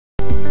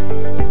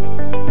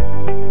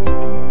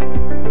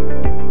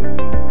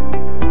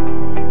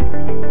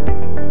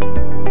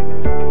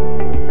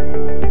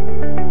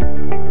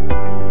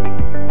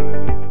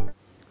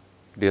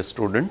Dear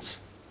students,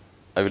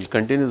 I will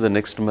continue the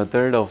next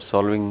method of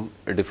solving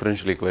a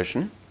differential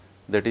equation,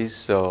 that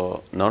is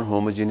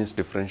non-homogeneous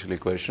differential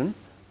equation,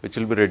 which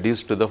will be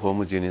reduced to the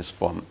homogeneous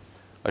form.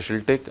 I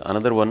shall take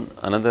another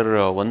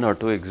one or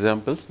two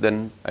examples,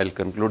 then I will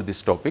conclude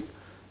this topic.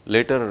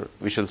 Later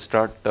we shall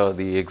start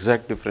the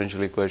exact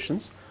differential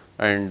equations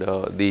and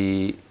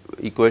the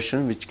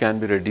equation which can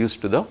be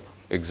reduced to the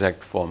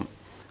exact form.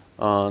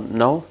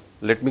 Now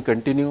let me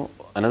continue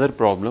another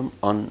problem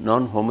on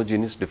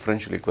non-homogeneous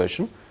differential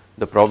equation.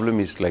 The problem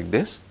is like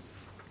this.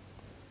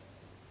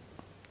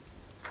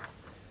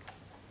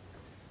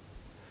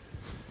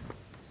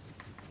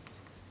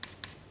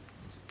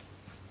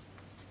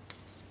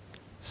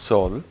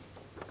 Solve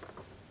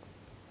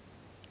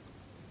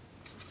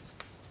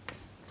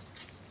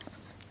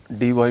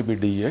dy by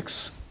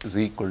dx is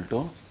equal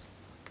to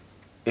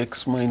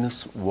x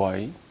minus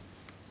y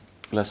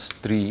plus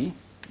 3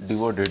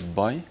 divided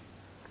by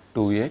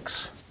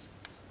 2x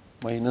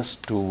minus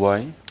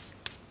 2y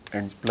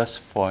and plus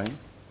 5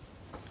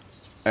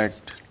 at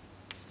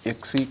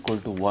x equal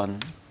to 1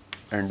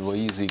 and y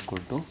is equal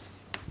to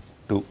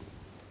 2.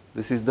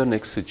 This is the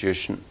next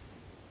situation.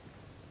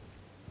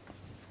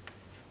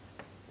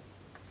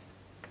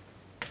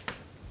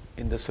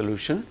 In the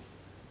solution,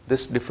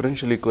 this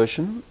differential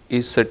equation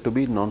is said to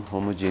be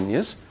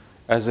non-homogeneous.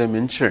 As I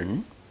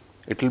mentioned,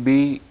 it will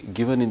be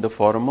given in the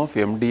form of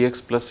m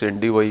dx plus n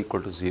dy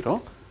equal to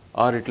 0,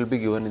 or it will be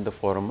given in the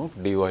form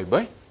of dy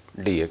by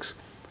dx.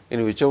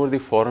 In whichever the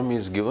form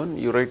is given,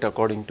 you write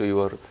according to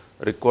your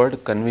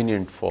required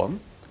convenient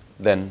form.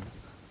 Then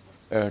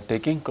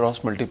taking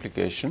cross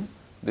multiplication,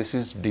 this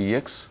is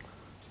dx,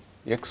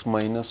 x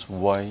minus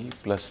y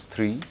plus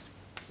 3,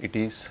 it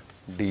is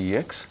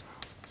dx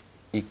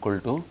equal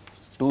to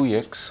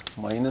 2x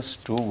minus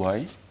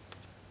 2y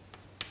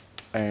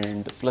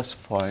and plus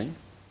 5,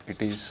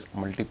 it is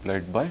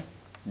multiplied by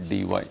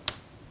dy.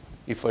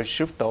 If I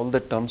shift all the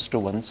terms to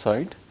one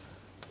side,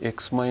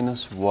 x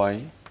minus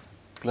y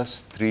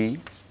plus 3,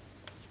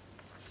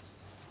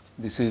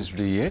 this is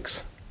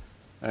dx,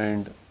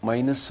 and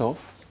minus of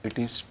it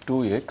is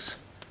 2x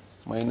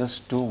minus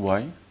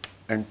 2y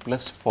and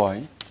plus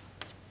 5,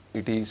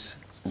 it is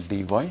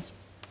dy,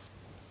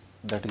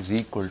 that is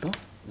equal to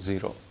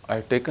 0. I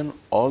have taken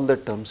all the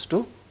terms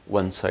to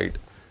one side.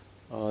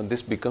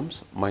 This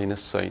becomes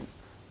minus sign.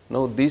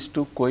 Now these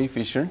two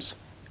coefficients,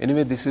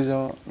 anyway this is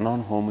a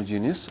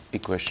non-homogeneous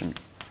equation.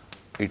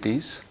 It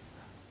is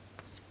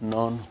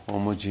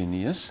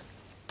non-homogeneous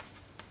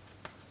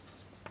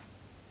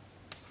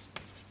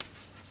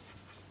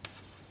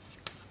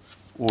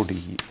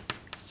ODE.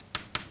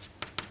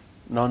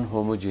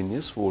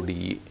 Non-homogeneous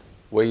ODE.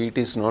 Why it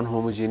is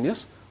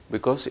non-homogeneous?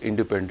 Because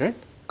independent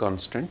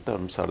constant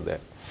terms are there.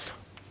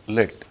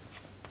 Let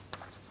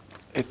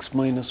x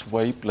minus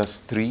y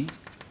plus 3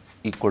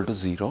 equal to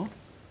 0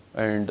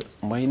 and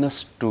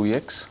minus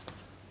 2x,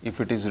 if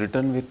it is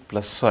written with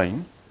plus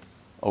sign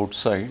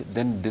outside,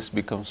 then this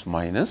becomes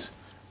minus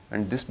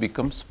and this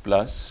becomes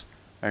plus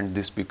and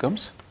this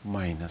becomes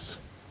minus.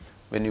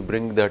 When you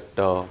bring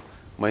that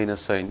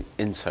minus sign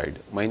inside,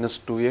 minus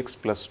 2x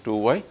plus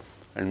 2y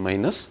and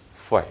minus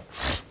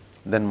 5,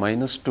 then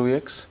minus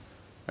 2x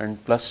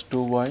and plus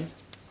 2y,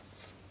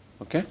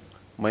 okay,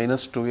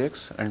 minus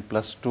 2x and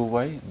plus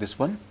 2y, this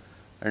one,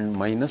 and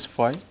minus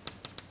 5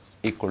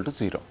 equal to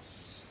 0.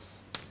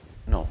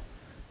 Now,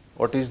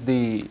 what is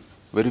the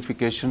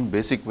verification,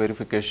 basic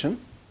verification?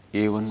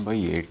 A1 by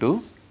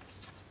A2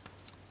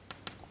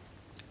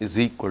 is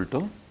equal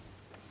to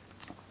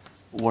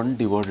 1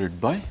 divided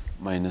by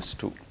minus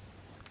 2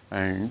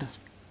 and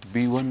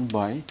B1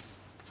 by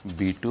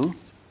B2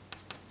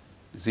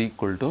 is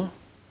equal to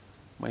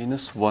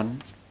minus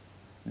 1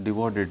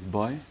 divided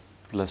by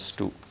plus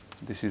 2.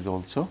 This is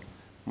also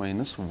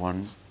minus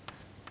 1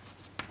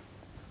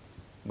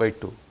 by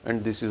 2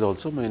 and this is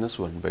also minus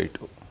 1 by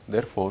 2.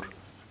 Therefore,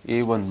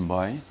 A1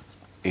 by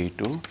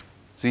A2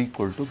 is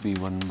equal to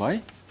B1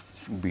 by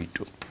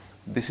B2.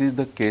 This is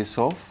the case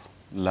of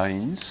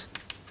lines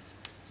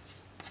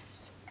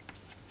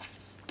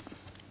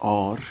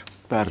are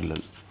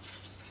parallel.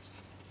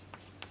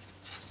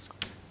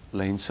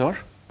 Lines are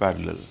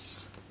parallel.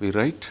 We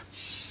write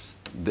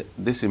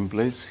this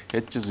implies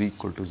H is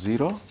equal to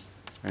 0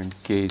 and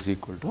K is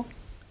equal to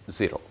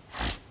 0.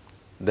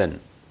 Then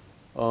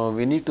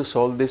we need to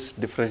solve this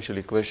differential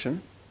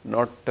equation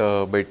not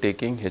by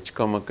taking H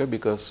comma K,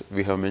 because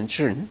we have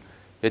mentioned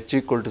H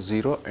equal to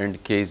 0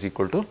 and K is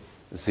equal to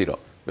 0.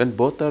 When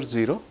both are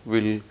 0,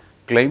 we will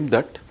claim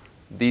that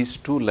these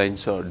two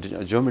lines are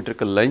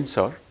geometrical lines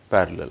are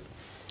parallel.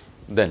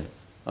 Then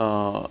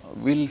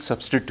we will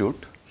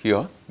substitute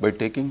here by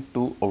taking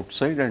 2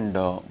 outside and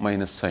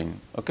minus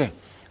sign. Okay.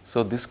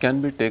 So, this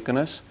can be taken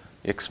as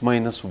x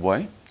minus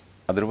y,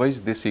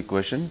 otherwise this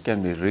equation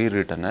can be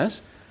rewritten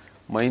as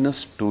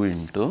minus 2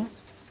 into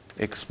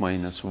x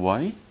minus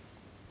y,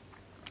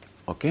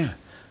 okay,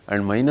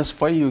 and minus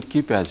 5 you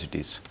keep as it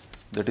is,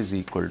 that is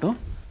equal to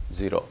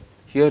 0.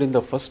 Here in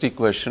the first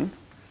equation,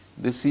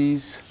 this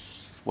is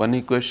one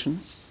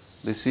equation,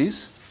 this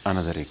is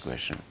another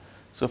equation.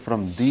 So,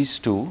 from these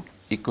two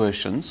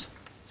equations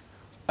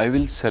I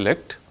will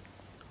select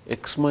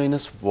x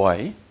minus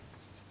y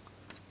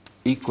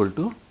equal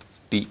to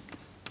t.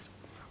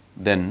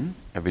 Then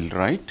I will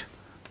write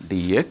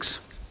dx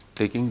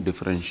taking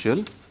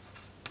differential,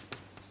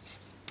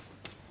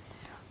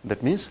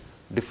 that means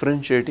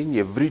differentiating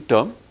every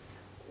term.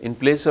 In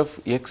place of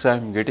x I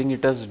am getting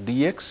it as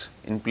dx,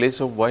 in place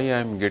of y I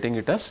am getting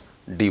it as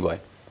dy,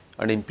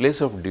 and in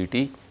place of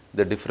dt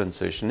the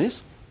differentiation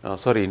is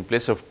in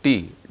place of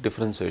t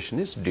differentiation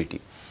is dt.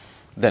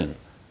 Then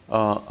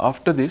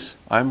after this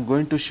I am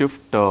going to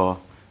shift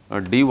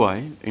dy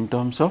in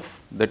terms of,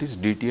 that is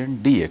dt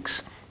and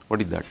dx.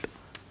 What is that?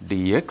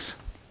 Dx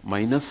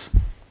minus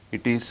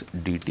it is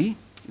dt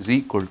is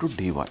equal to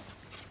dy.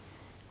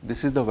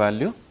 This is the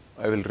value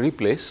I will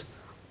replace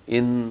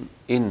in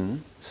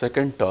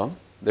second term,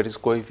 that is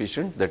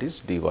coefficient, that is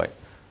dy.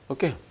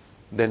 Okay.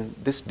 Then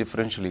this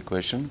differential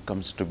equation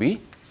comes to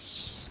be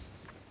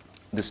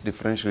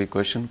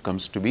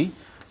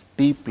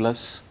t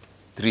plus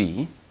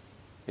 3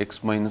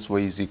 x minus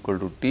y is equal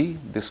to t.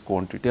 This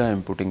quantity I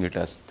am putting it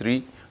as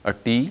t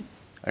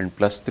and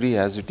plus 3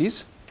 as it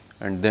is,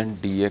 and then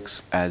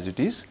dx as it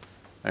is,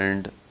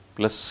 and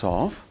plus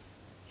of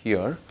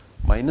here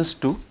minus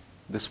 2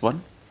 this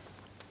one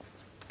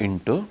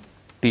into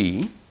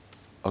t,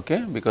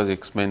 okay, because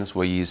x minus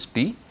y is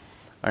t,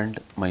 and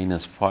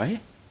minus 5,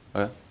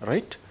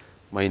 right,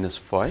 minus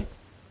 5.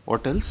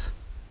 What else?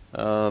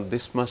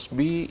 This must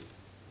be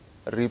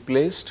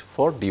replaced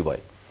for dy.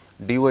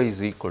 Dy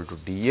is equal to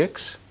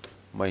dx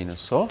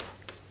minus of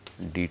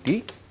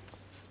dt,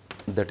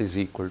 that is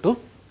equal to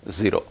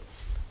 0.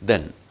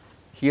 Then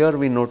here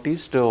we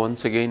noticed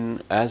once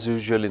again, as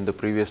usual in the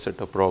previous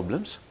set of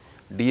problems,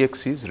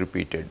 dx is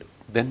repeated.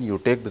 Then you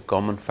take the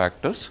common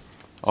factors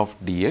of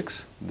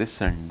dx,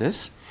 this and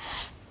this,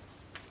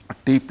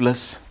 t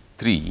plus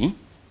 3,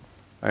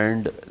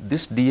 and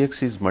this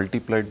dx is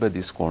multiplied by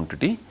this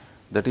quantity,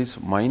 that is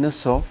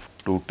minus of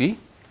 2t,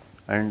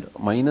 and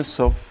minus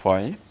of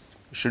 5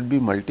 should be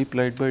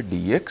multiplied by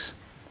dx,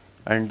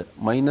 and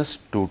minus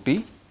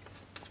 2t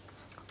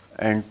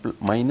and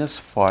minus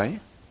 5,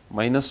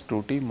 minus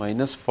 2t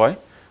minus 5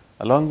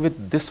 along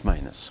with this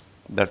minus,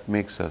 that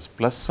makes us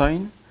plus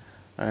sign,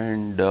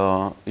 and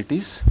it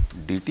is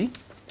dt,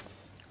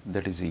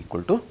 that is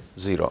equal to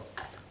 0.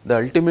 The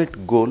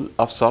ultimate goal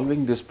of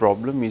solving this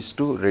problem is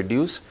to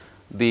reduce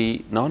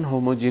the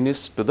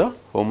non-homogeneous to the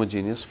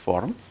homogeneous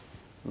form.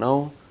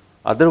 Now,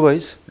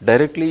 otherwise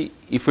directly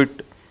if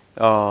it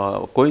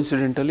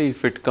coincidentally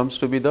if it comes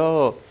to be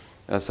the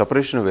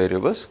separation of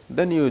variables,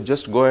 then you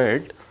just go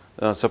ahead,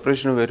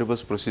 separation of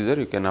variables procedure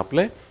you can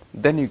apply,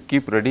 then you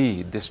keep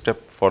ready this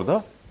step for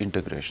the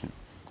integration.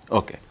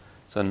 Okay.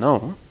 So,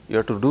 now you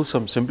have to do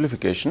some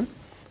simplification,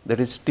 that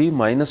is t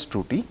minus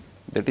 2t,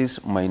 that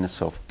is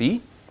minus of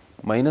t,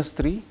 minus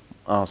 3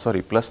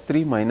 plus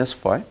 3 minus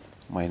 5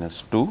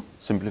 minus 2,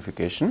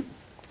 simplification.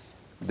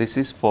 This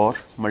is for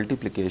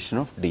multiplication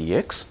of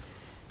dx,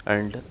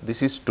 and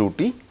this is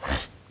 2t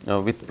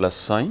with plus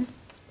sign,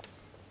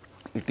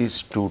 it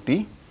is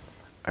 2t,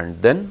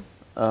 and then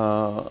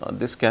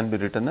this can be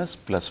written as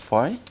plus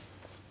 5,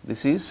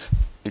 this is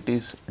it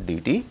is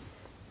dt,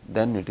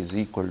 then it is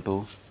equal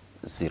to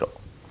 0.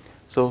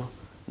 So,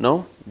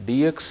 now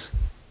dx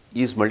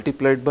is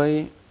multiplied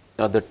by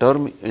the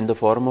term in the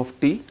form of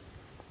t,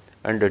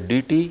 and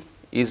dt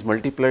is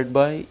multiplied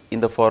by in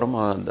the form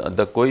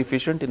the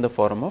coefficient in the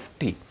form of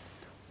t.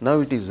 Now,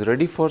 it is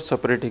ready for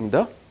separating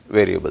the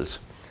variables.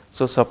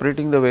 So,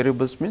 separating the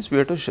variables means we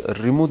have to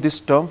remove this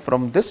term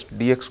from this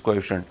dx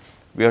coefficient.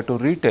 We have to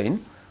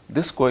retain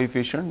this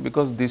coefficient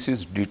because this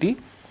is dt,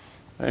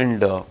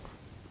 and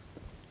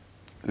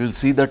we will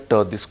see that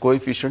this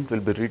coefficient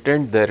will be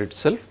retained there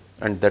itself,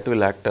 and that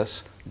will act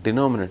as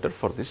denominator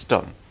for this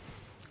term.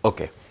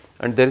 Okay.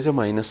 And there is a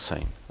minus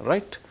sign,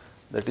 right,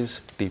 that is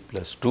t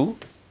plus 2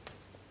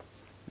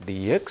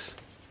 dx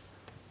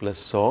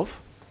plus of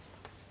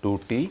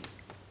 2t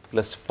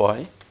plus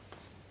 5,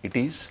 it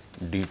is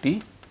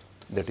dt,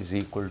 that is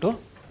equal to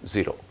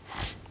 0.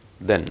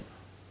 Then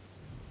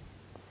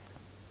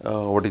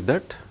what is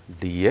that?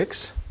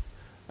 Dx,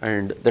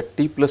 and that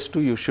t plus 2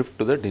 you shift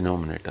to the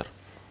denominator,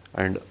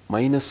 and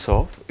minus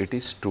of it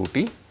is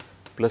 2t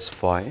plus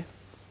 5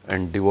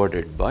 and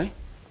divided by,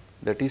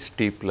 that is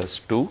t plus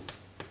 2,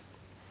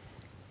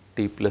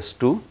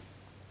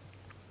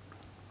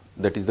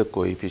 that is the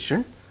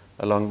coefficient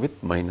along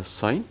with minus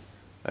sign,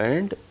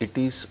 and it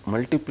is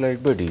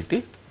multiplied by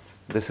dt,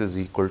 this is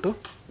equal to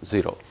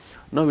 0.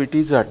 Now, it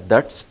is at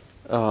that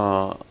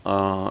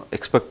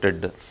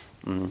expected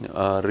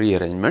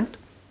rearrangement,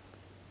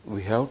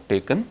 we have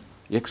taken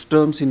x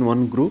terms in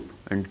one group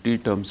and t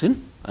terms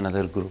in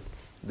another group.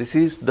 This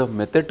is the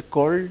method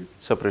called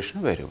separation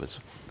of variables.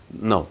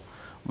 Now,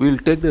 we will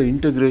take the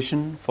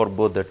integration for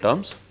both the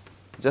terms.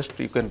 Just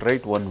you can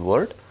write one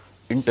word,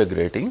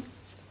 integrating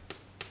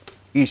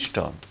each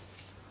term.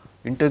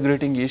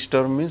 Integrating each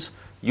term means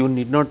you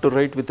need not to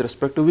write with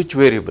respect to which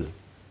variable,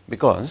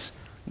 because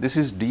this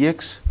is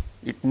dx,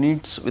 it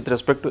needs with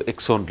respect to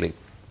x only.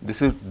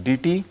 This is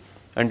dt,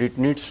 and it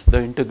needs the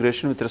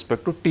integration with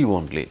respect to t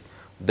only.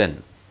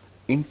 Then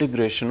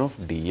integration of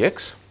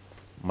dx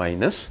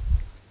minus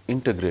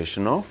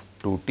integration of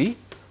 2t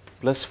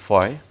plus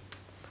 5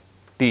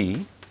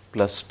 t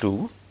plus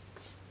 2,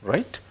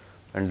 right,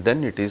 and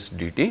then it is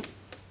dt,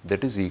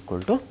 that is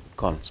equal to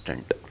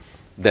constant.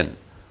 Then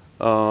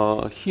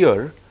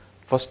here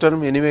first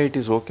term anyway it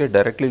is okay,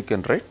 directly you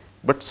can write,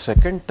 but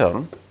second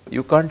term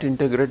you can't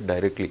integrate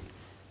directly,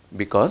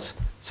 because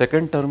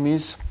second term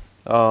is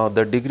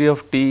the degree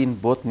of t in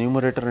both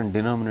numerator and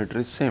denominator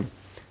is same.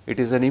 It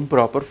is an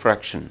improper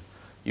fraction.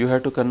 You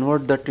have to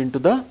convert that into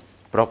the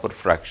proper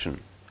fraction.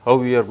 How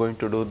we are going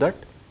to do that?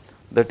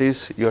 That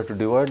is, you have to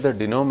divide the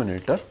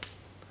denominator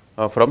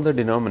from the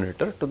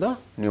denominator to the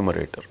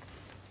numerator.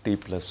 T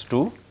plus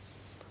 2,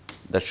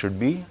 that should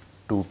be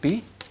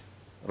 2t,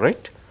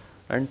 right,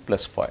 and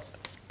plus 5.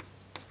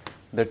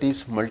 That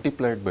is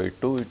multiplied by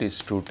 2, it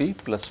is 2t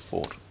plus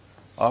 4.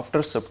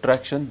 After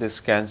subtraction this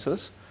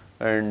cancels,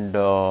 and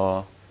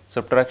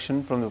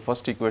subtraction from the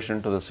first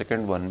equation to the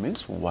second one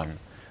means 1.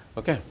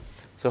 Okay.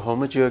 So, how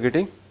much you are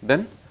getting?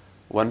 Then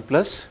 1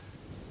 plus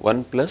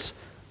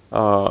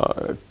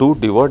 2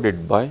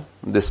 divided by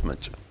this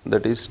much,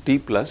 that is t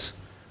plus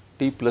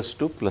 2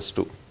 plus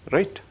 2,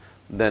 right.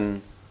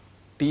 Then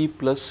t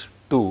plus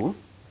 2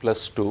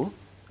 plus 2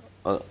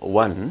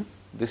 1,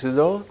 this is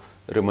a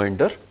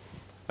remainder,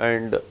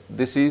 and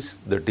this is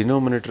the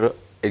denominator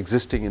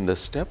existing in the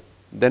step.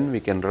 Then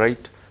we can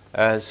write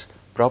as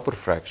proper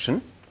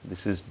fraction,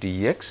 this is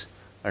dx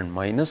and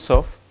minus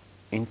of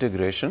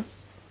integration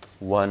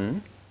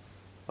 1,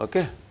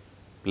 okay,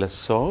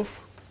 plus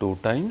of 2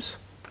 times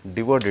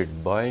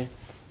divided by,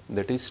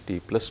 that is t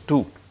plus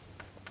 2,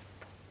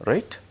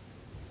 right,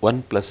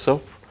 1 plus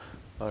of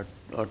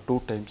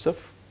 2 times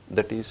of,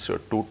 that is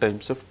 2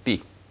 times of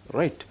t,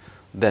 right.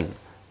 Then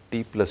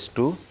t plus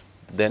 2,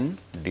 then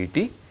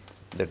dt,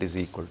 that is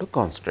equal to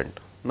constant.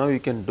 Now you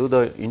can do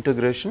the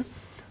integration,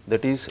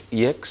 that is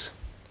x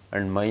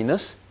and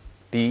minus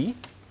t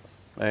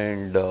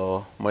and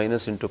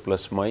minus into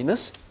plus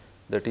minus,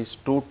 that is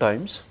 2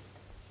 times,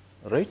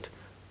 right,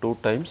 2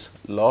 times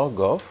log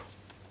of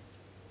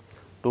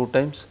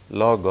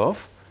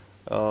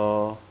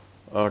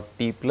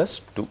t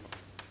plus 2,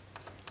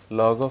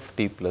 log of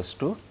t plus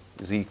 2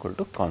 is equal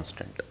to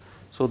constant.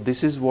 So,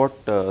 this is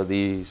what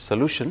the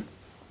solution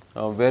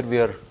where we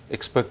are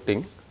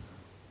expecting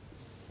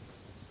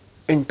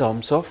in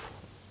terms of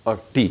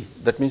t,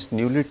 that means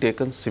newly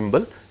taken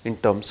symbol in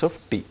terms of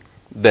t.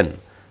 Then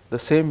the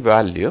same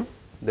value,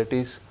 that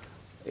is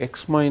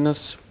x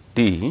minus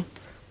t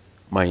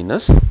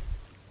minus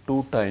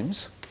 2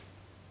 times,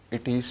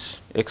 it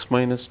is x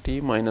minus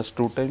t minus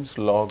 2 times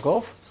log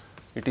of,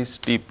 it is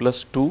t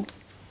plus 2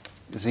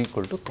 is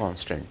equal to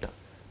constant.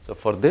 So,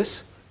 for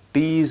this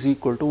t is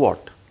equal to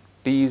what?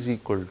 T is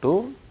equal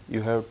to,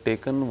 you have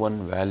taken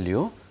one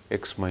value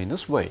x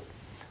minus y.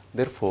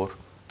 Therefore,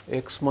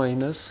 x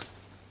minus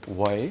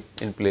y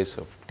in place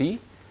of t,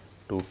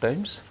 2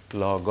 times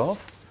log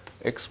of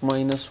x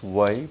minus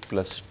y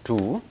plus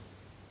 2,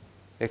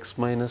 x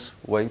minus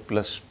y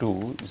plus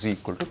 2 is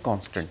equal to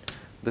constant.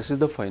 This is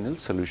the final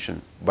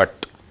solution,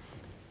 but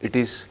it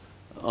is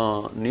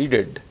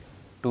needed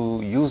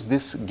to use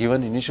this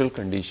given initial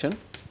condition,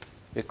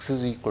 x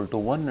is equal to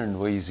 1 and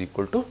y is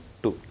equal to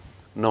 2.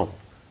 Now,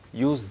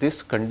 use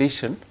this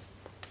condition,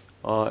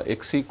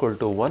 x equal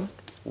to 1,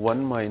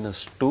 1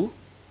 minus 2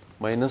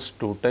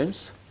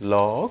 times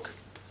log,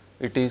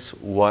 it is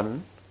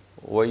 1,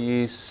 y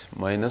is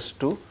minus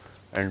 2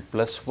 and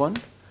plus 1,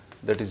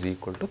 that is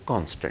equal to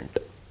constant.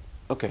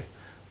 Okay.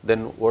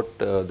 Then what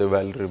the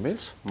value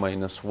remains?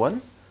 Minus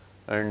 1,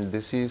 and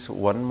this is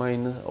 1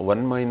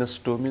 minus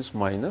 2 means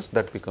minus,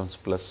 that becomes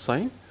plus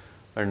sign,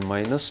 and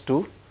minus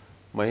 2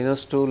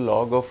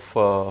 log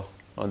of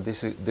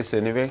this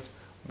anyway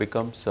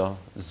becomes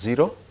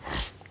 0,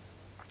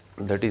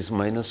 that is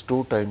minus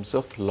 2 times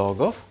of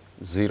log of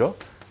 0,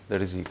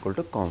 that is equal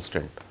to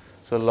constant.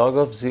 So, log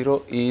of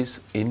 0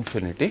 is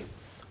infinity,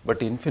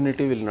 but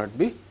infinity will not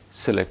be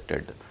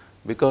selected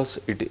because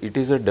it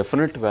is a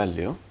definite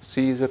value.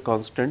 C is a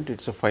constant,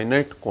 it is a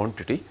finite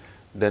quantity,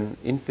 then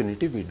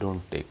infinity we do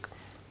not take.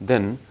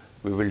 Then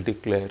we will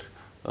declare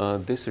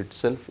this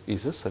itself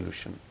is a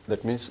solution.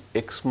 That means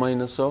x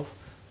minus of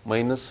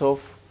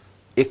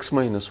x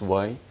minus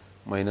y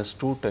minus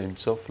 2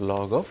 times of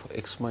log of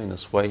x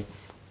minus y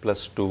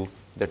plus 2,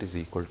 that is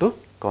equal to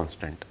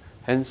constant.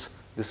 Hence,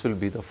 this will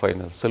be the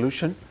final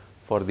solution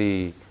for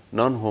the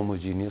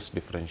non-homogeneous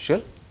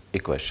differential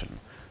equation.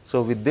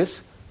 So, with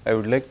this I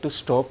would like to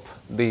stop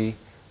the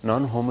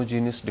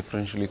non-homogeneous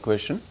differential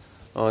equation.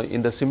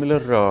 In the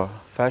similar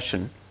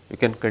fashion, you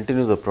can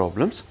continue the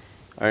problems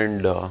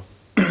and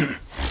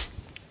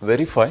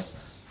verify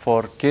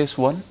for case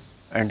 1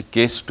 and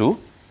case 2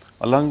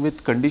 along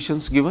with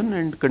conditions given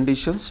and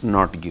conditions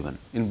not given.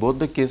 In both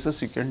the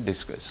cases you can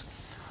discuss.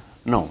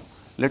 Now,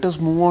 let us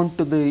move on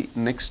to the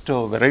next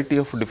variety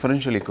of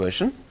differential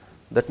equation.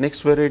 That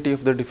next variety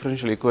of the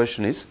differential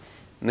equation is,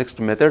 next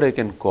method I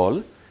can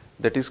call,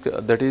 that is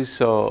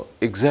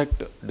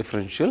exact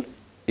differential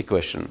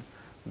equation.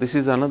 This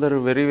is another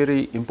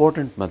very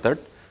important method.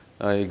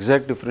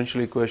 Exact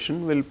differential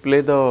equation will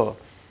play the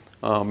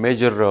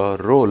major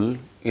role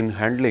in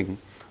handling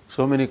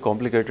so many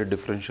complicated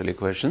differential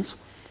equations,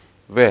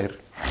 where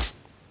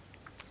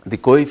the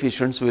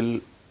coefficients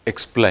will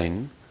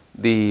explain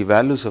the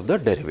values of the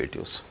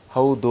derivatives,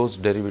 how those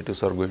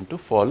derivatives are going to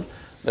fall.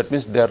 That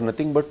means they are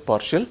nothing but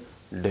partial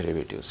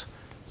derivatives.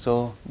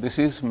 So, this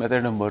is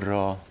method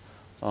number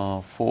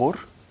 4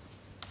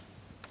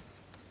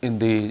 in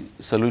the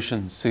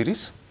solution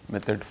series,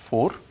 method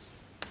 4,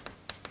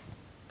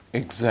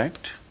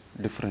 exact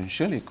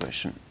differential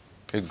equation,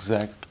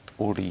 exact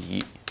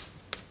ODE.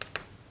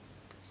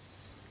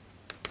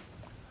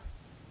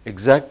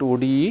 Exact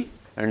ODE,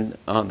 and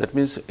that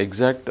means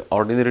exact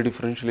ordinary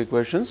differential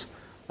equations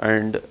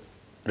and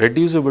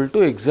reducible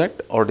to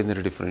exact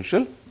ordinary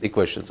differential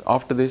equations.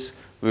 After this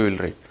we will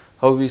write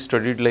how we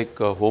studied like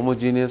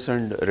homogeneous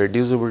and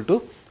reducible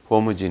to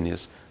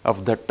homogeneous.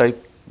 Of that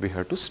type we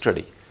have to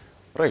study,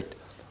 right.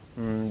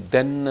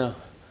 Then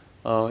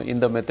in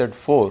the method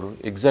 4,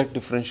 exact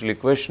differential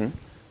equation,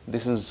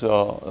 this is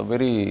a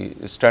very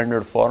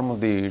standard form of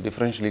the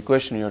differential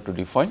equation you have to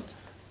define.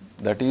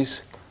 That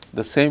is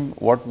the same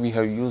what we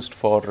have used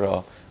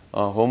for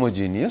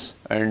homogeneous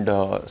and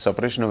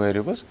separation of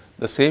variables,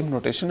 the same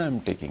notation I am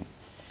taking.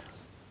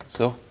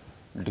 So,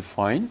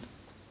 define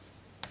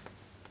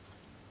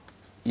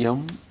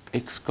m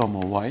x comma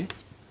y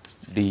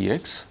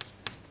dx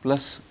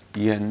plus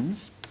n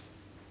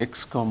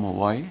x comma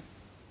y,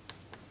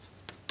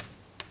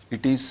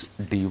 it is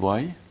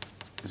dy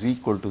is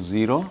equal to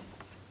 0.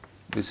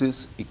 This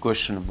is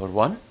equation number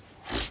 1,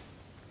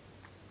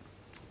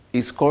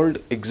 is called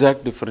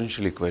exact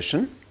differential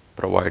equation,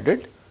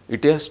 provided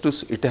it has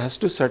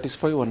to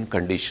satisfy one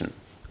condition,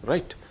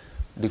 right.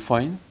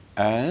 Define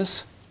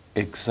as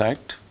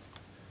exact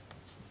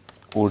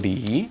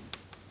ODE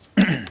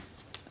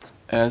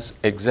as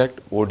exact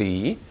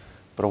ODE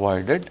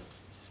provided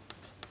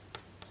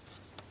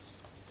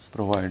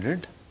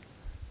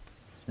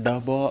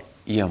dabba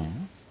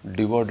m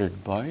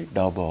divided by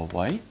dabba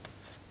y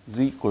is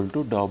equal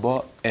to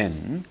dabba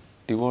n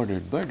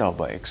divided by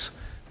dabba x.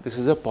 This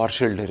is a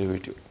partial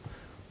derivative.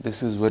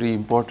 This is very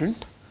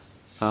important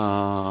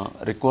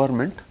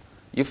requirement.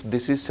 If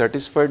this is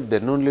satisfied,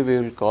 then only we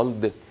will call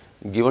the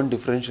given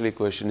differential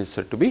equation is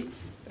said to be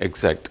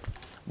exact.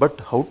 But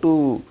how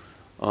to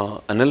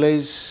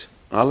analyze,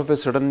 all of a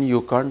sudden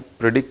you can't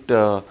predict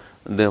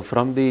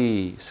from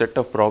the set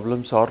of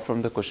problems or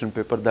from the question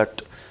paper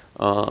that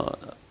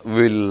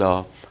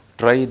will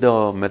try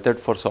the method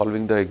for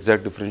solving the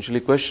exact differential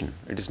equation.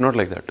 It is not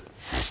like that.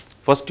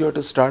 First you have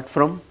to start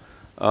from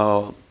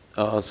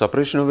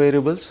separation of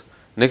variables,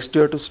 next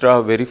you have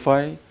to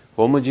verify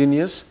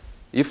homogeneous.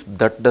 If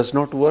that does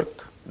not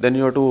work, then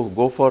you have to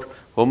go for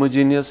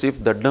homogeneous.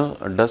 If that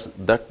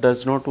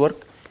does not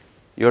work,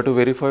 you have to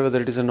verify whether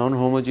it is a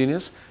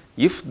non-homogeneous.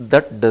 If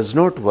that does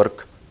not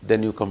work,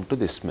 then you come to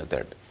this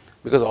method,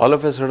 because all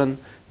of a sudden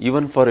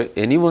even for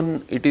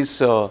anyone it is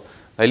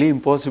highly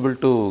impossible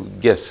to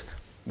guess,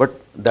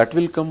 but that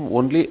will come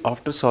only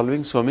after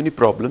solving so many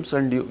problems,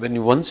 and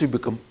once you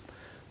become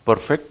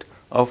perfect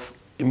of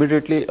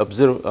immediately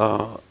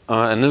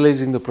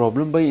analyzing the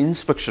problem by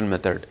inspection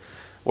method.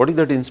 What is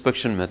that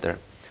inspection method?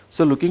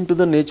 So, looking to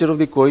the nature of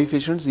the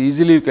coefficients,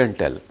 easily you can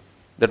tell.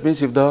 That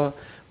means if the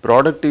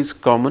product is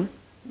common,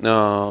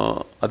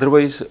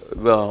 otherwise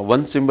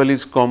one symbol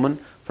is common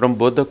from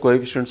both the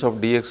coefficients of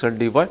dx and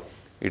dy,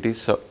 it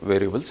is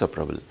variable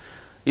separable.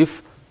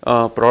 If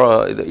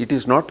it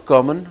is not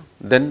common,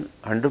 then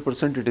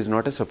 100% it is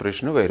not a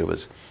separation of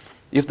variables.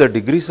 If the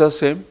degrees are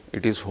same,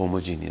 it is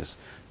homogeneous.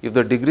 If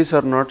the degrees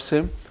are not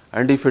same,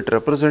 and if it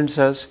represents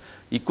as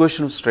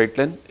equation of straight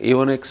line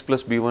a1x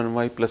plus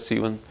b1y plus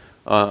c1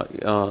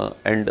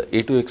 and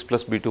a2x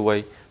plus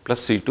b2y plus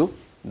c2,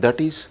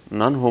 that is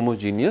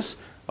non-homogeneous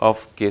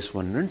of case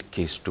 1 and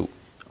case 2.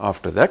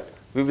 After that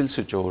we will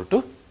switch over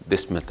to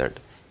this method.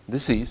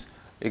 This is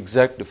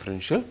exact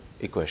differential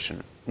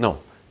equation. Now,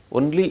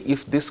 only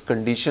if this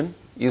condition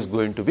is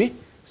going to be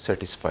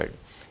satisfied.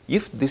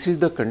 If this is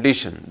the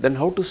condition, then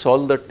how to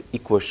solve that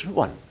equation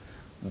 1?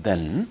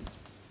 Then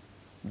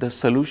the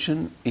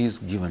solution is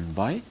given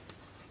by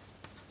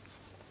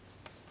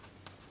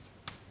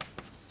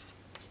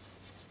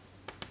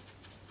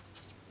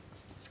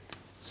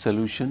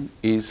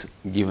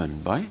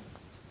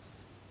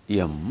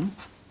m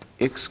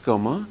x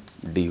comma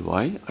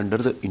dy under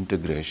the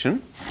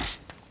integration,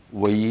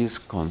 y is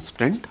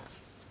constant.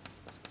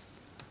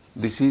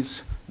 This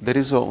is, there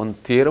is one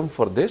theorem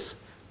for this.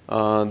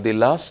 The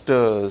last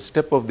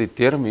step of the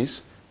theorem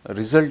is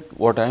result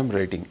what I am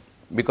writing,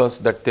 because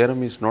that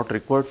theorem is not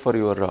required for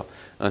your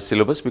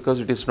syllabus, because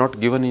it is not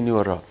given in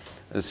your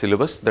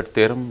syllabus. That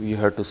theorem you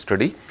have to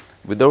study.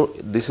 Without,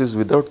 this is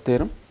without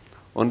theorem,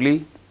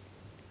 only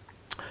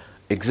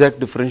exact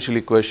differential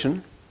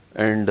equation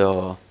and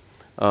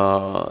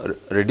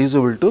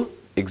reducible to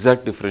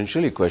exact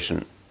differential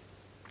equation.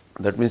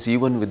 That means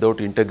even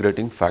without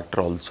integrating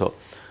factor also,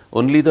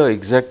 only the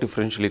exact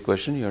differential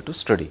equation you have to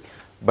study.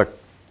 But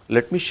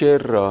let me share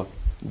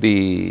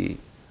the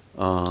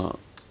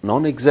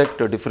non-exact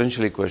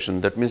differential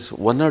equation, that means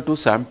one or two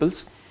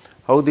samples,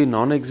 how the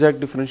non-exact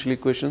differential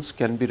equations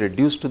can be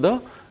reduced to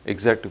the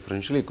exact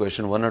differential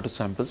equation, one or two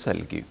samples I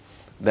will give.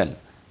 Then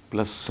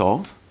plus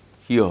of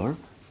here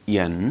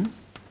n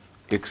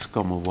x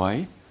comma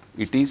y,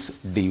 it is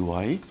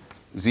dy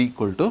is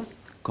equal to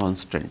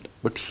constant.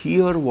 But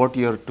here what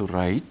you are to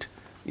write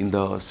in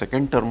the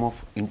second term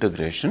of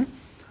integration,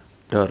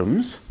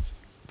 terms,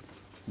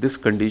 this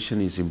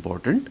condition is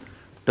important,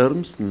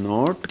 terms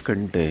not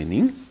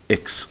containing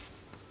x,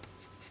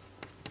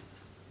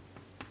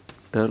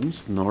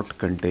 terms not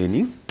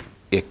containing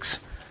x.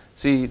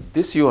 See,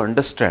 this you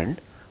understand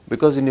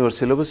because in your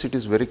syllabus it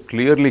is very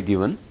clearly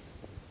given.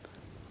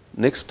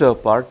 Next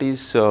part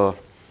is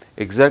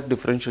exact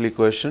differential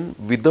equation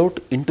without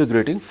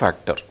integrating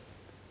factor.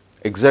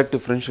 Exact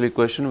differential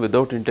equation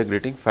without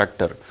integrating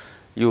factor.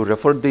 You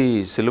refer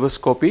the syllabus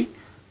copy,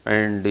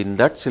 and in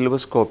that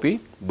syllabus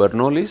copy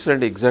Bernoulli's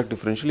and exact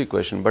differential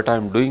equation, but I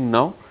am doing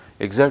now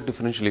exact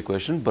differential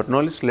equation.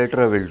 Bernoulli's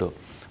later I will do,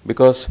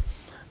 because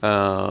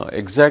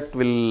exact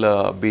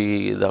will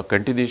be the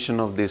continuation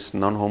of this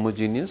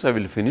non-homogeneous. I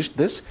will finish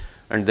this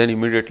and then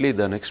immediately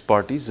the next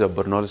part is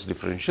Bernoulli's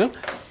differential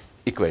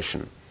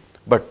equation.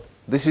 But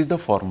this is the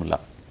formula,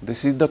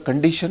 this is the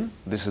condition,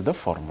 this is the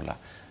formula.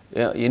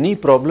 Any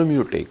problem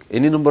you take,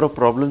 any number of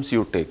problems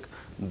you take,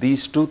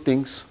 these two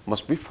things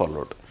must be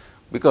followed,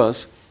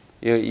 because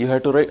you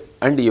have to write,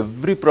 and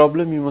every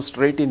problem you must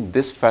write in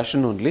this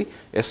fashion only,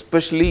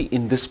 especially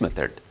in this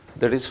method,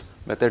 that is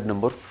method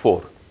number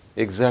 4,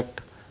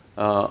 exact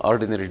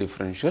ordinary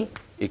differential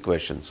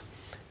equations.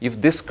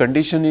 If this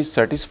condition is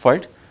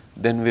satisfied,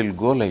 then we will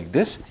go like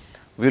this.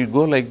 We will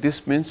go like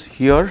this means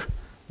here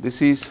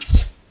this is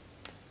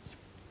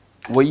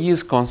y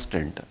is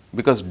constant,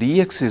 because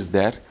dx is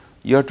there,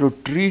 you have to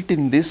treat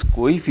in this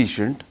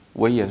coefficient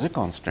y as a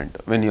constant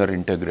when you are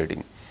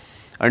integrating,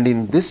 and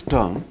in this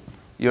term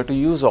you have to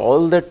use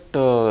all that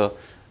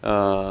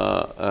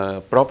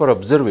proper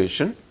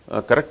observation,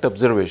 correct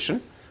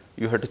observation.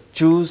 You have to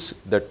choose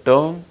the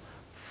term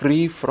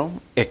free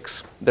from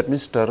x, that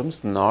means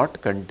terms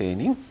not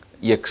containing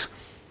x.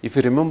 If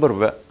you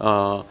remember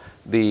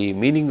the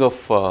meaning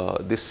of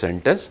this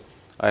sentence,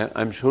 I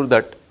am sure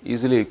that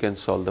easily you can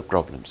solve the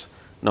problems.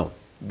 Now,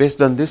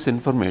 based on this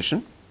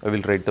information, I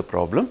will write the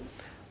problem,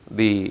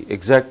 the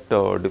exact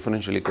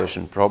differential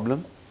equation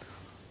problem.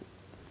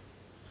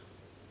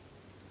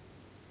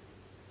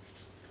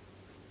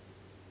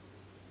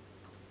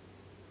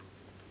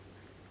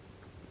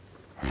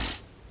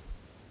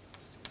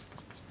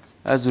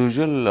 As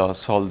usual,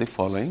 solve the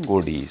following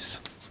ODEs.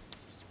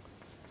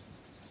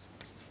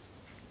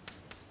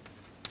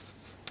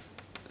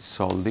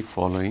 Solve the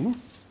following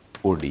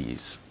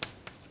ODEs.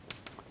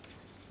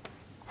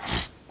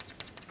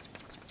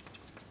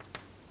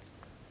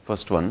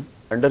 First one,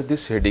 under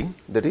this heading,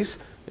 that is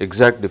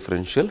exact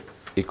differential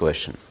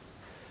equation.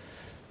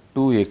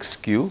 2x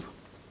cube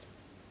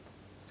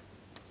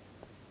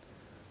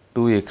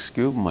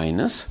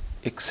minus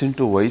x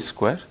into y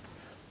square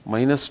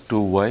minus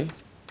 2y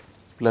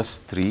plus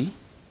 3,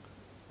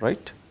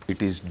 right,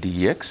 it is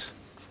dx,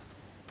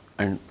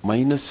 and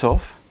minus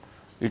of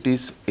it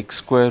is x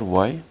square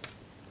y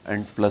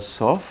and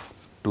plus of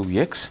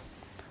 2x,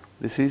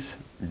 this is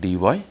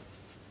dy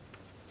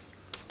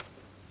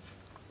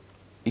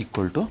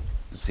equal to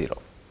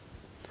 0.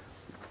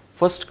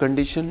 First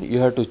condition, you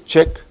have to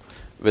check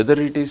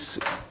whether it is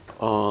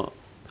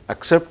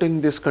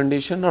accepting this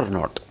condition or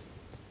not.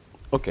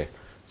 Okay.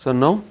 So,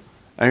 now,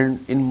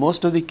 and in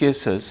most of the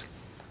cases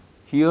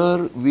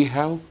here we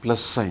have plus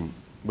sign,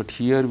 but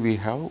here we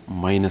have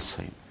minus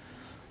sign.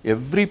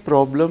 Every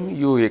problem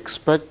you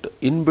expect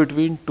in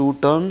between two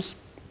terms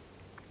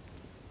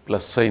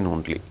plus sign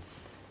only.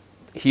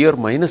 Here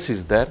minus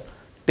is there,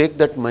 take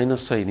that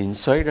minus sign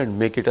inside and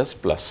make it as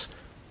plus.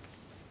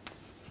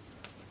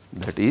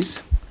 That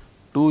is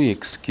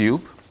 2x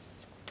cube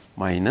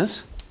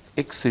minus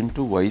x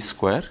into y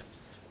square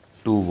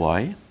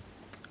 2y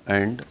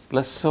and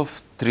plus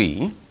of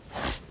 3.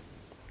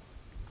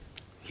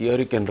 Here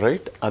you can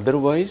write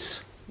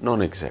otherwise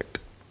non-exact,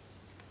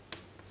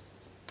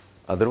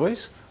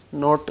 otherwise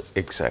not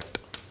exact.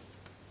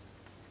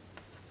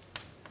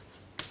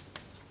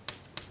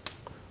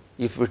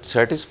 If it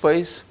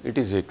satisfies, it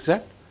is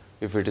exact.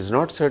 If it is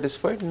not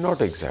satisfied,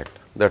 not exact.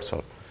 That is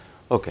all.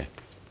 Okay.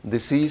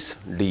 This is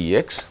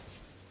dx,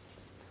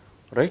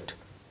 right,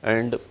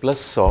 and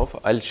plus of,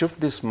 I will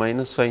shift this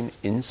minus sign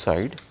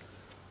inside,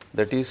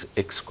 that is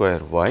x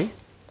square y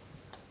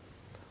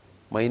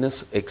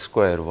minus x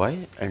square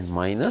y and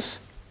minus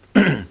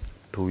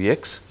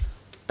 2x,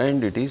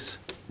 and it is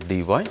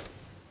dy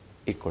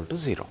equal to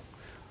 0.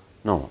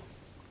 Now,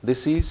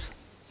 this is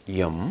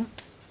m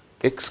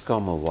x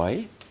comma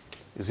y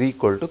is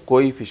equal to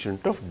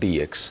coefficient of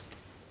dx,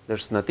 that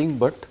is nothing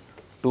but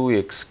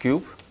 2x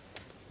cube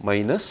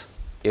minus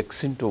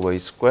x into y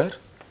square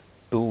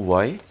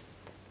 2y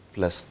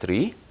plus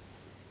 3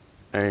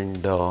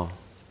 and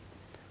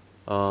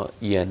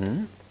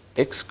n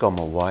x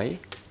comma y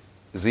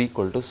is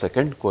equal to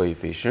second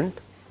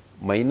coefficient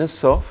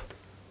minus of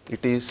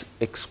it is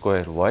x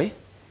square y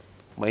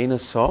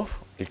minus of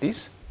it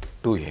is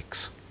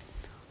 2x.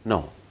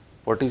 Now,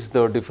 what is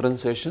the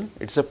differentiation?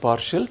 It is a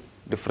partial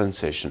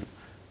differentiation.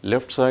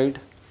 Left side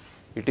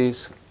it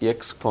is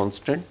x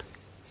constant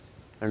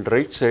and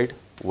right side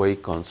y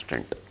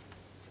constant.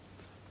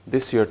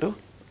 This you have to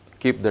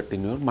keep that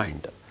in your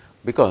mind,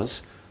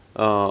 because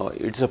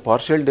it is a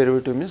partial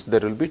derivative means there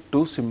will be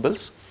two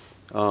symbols.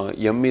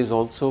 M is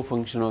also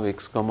function of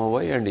x comma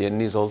y and n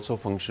is also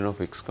function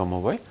of x comma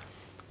y.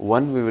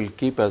 One we will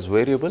keep as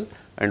variable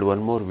and one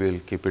more we will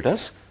keep it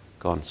as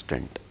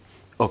constant.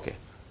 Okay.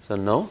 So,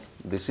 now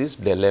this is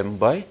del m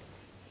by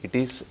it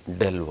is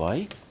del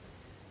y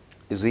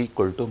is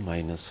equal to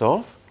minus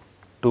of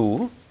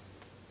 2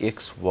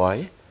 x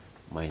y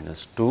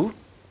minus 2.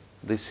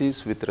 This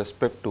is with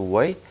respect to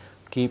y,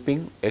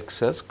 keeping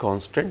x as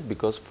constant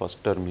because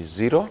first term is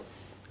 0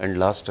 and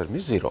last term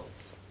is 0.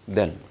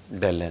 Then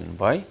del n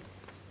by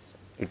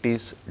it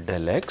is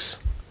del x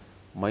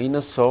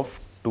minus of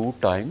 2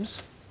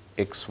 times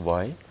x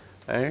y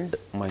and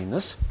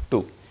minus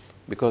 2,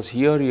 because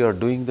here you are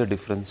doing the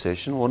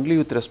differentiation only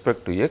with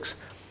respect to x,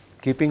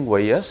 keeping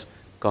y as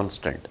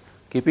constant.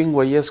 Keeping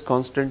y as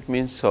constant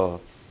means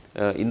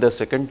in the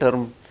second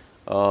term,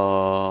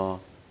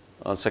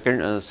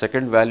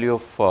 second value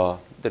of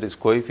that is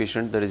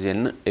coefficient, that is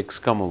n x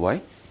comma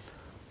y.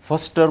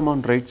 First term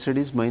on right side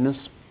is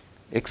minus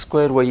x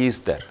square y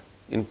is there.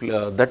 In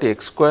that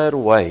x square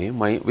y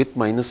with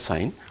minus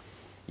sign,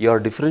 you are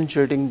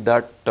differentiating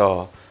that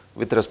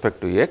with respect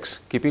to x,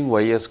 keeping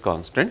y as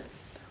constant.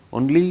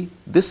 Only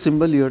this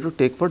symbol you have to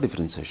take for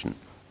differentiation,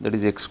 that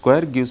is x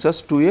square gives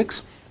us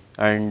 2x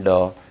and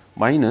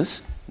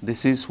minus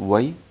this is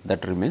y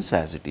that remains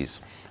as it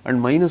is,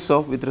 and minus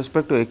of with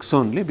respect to x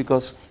only,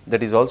 because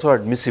that is also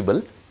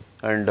admissible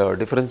and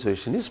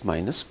differentiation is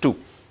minus 2.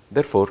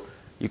 Therefore,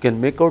 you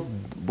can make out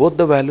both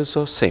the values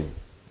are same,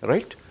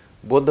 right.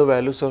 Both the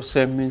values are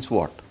same means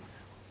what?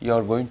 You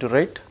are going to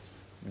write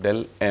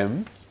del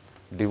m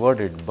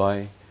divided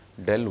by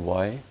del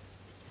y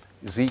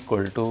is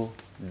equal to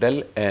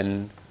del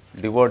n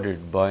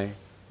divided by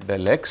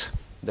del x,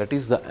 that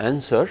is the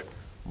answer,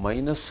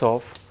 minus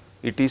of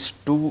it is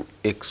 2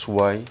 x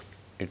y,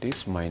 it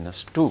is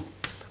minus 2.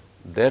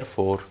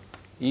 Therefore,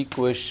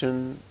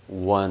 equation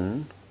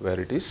 1 where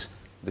it is,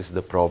 this is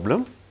the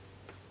problem,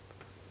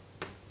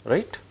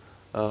 right,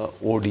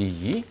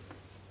 ODE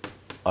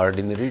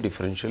ordinary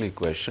differential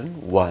equation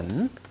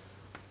 1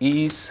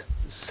 is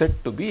said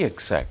to be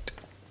exact,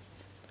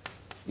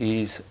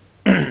 is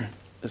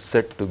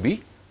said to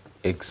be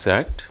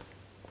exact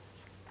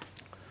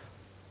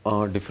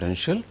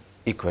differential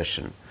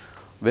equation.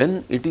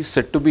 When it is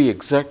said to be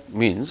exact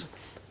means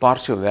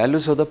partial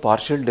values of the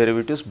partial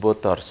derivatives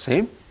both are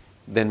same,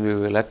 then we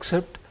will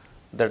accept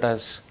that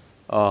as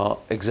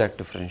exact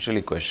differential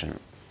equation.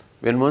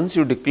 When once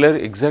you declare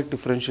exact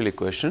differential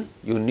equation,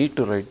 you need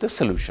to write the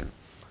solution.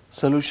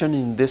 Solution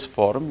in this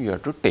form you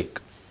have to take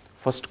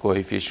first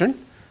coefficient,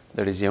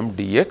 that is m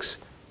dx,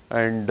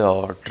 and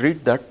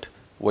treat that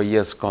y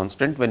as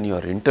constant when you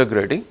are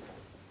integrating,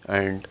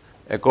 and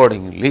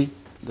accordingly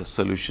the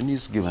solution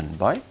is given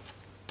by,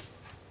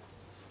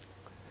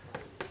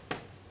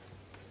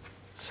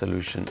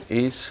 solution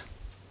is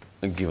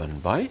given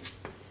by,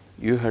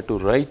 you have to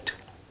write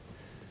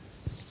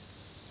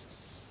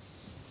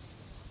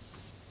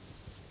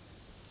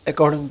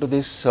according to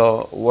this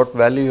what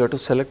value you have to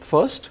select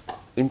first,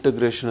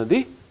 integration of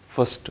the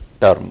first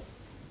term.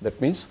 That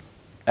means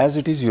as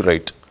it is you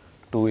write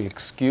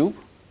 2x cube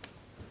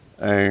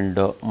and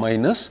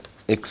minus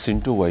x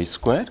into y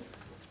square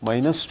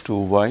minus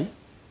 2y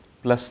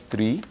plus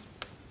 3,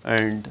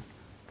 and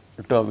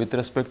with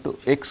respect to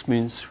x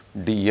means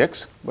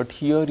dx, but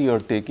here you are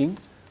taking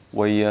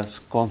y as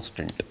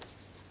constant.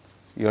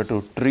 You have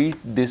to treat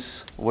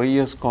this y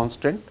as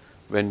constant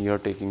when you are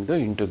taking the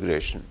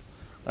integration,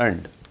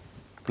 and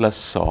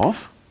plus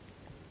of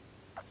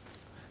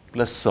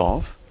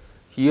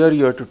here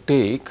you have to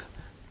take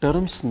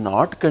terms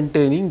not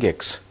containing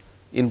x.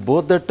 In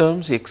both the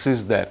terms x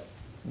is there,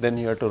 then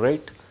you have to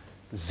write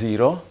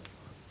 0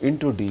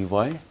 into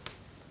dy,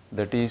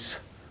 that is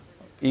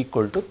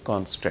equal to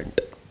constant.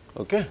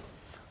 Okay.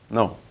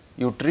 Now,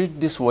 you treat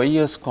this y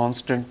as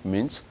constant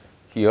means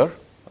here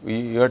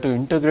you have to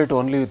integrate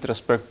only with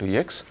respect to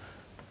x,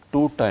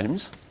 2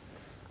 times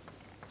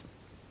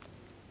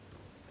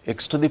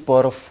x to the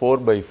power of 4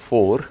 by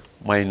 4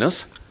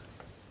 minus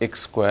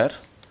x square,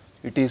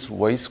 it is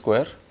y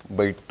square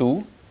by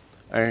 2,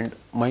 and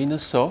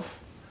minus of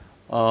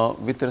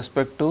with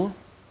respect to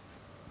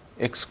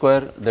x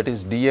square, that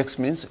is dx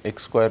means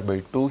x square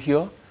by 2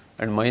 here,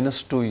 and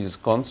minus 2 is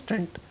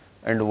constant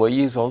and y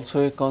is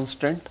also a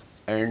constant,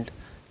 and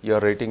you are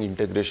writing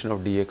integration of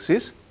dx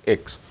is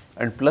x,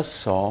 and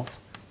plus of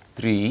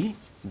 3,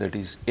 that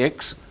is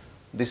x.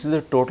 This is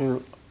the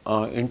total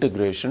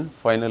integration,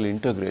 final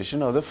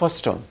integration of the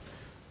first term.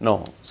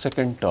 Now,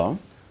 second term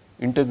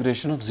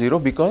integration of 0,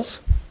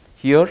 because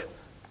here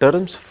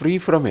terms free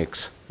from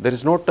x, there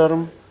is no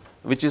term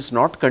which is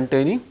not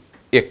containing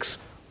x,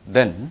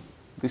 then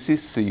this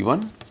is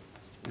C1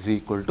 is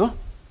equal to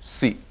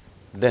C.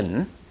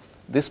 Then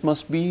this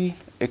must be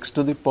x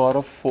to the power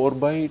of 4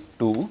 by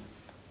 2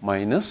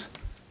 minus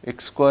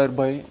x square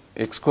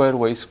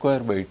y square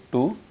by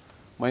 2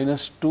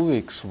 minus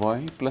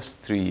 2xy plus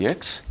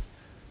 3x,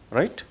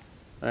 right,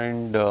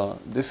 and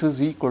this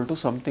is equal to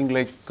something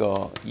like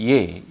a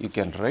you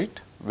can write,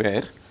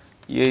 where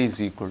a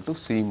is equal to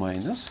c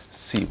minus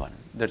c1,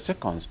 that is a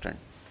constant.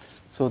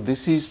 So,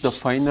 this is the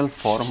final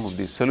form of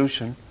the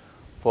solution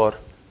for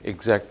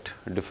exact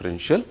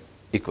differential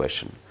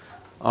equation.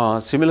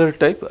 Similar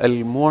type, I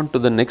will move on to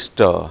the next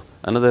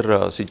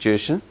another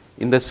situation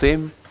in the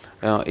same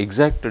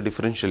exact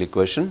differential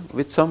equation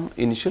with some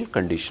initial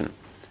condition.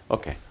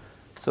 Okay.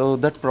 So,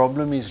 that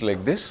problem is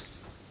like this.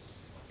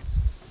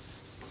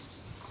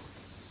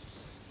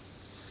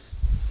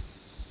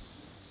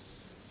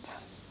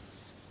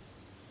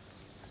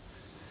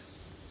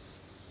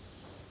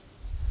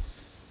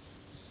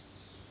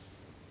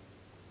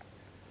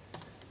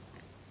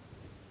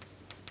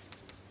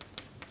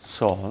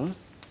 Solve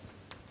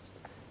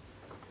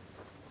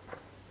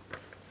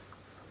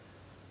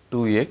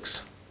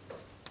 2x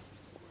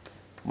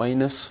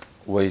minus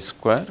y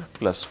square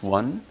plus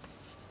 1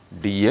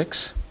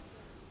 dx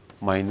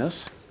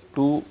minus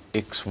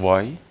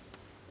 2xy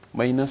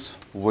minus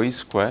y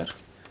square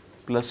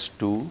plus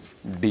 2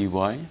 dy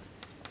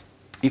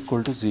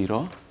equal to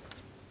 0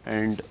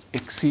 and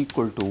x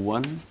equal to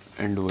 1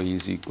 and y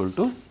is equal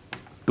to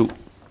 2.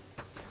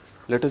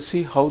 Let us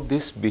see how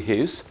this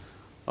behaves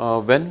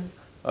when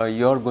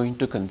you are going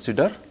to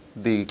consider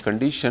the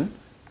condition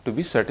to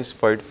be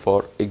satisfied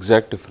for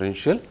exact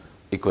differential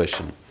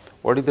equation.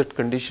 What is that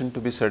condition to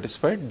be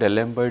satisfied? Del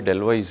m by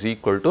del y is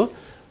equal to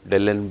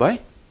del n by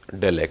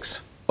del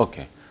x.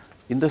 Okay.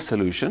 In the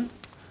solution,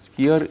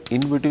 here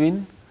in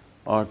between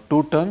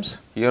two terms,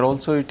 here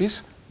also it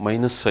is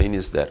minus sign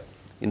is there.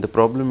 In the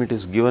problem it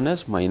is given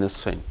as minus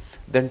sign.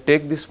 Then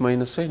take this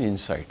minus sign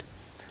inside,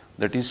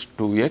 that is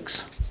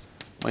 2x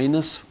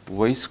minus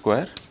y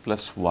square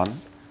plus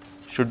 1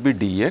 should be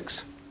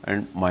dx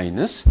and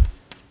minus,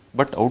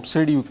 but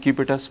outside you keep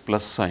it as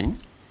plus sign,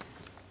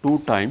 2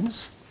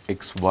 times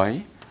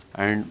xy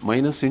and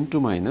minus into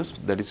minus,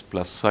 that is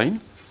plus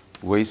sign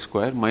y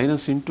square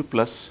minus into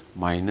plus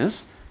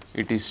minus,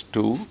 it is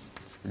 2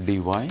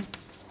 dy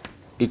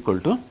equal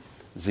to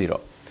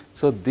 0.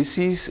 So, this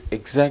is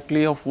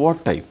exactly of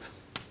what type?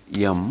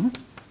 M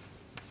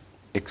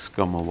x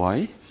comma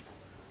y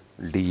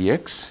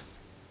dx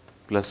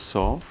plus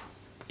of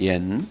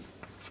n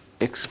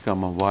x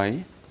comma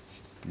y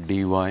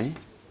dy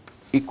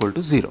equal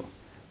to 0,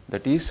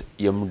 that is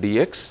m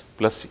dx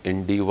plus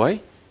n dy,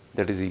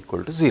 that is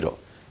equal to 0.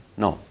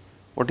 Now,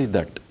 what is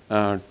that?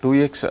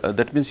 2x,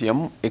 that means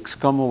m x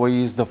comma y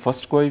is the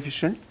first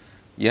coefficient,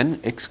 n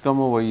x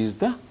comma y is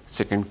the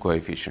second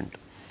coefficient.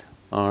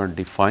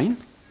 Define,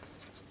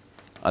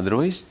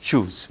 otherwise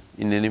choose,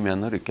 in any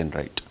manner you can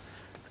write.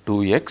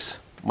 2x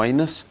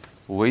minus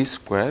y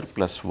square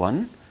plus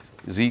 1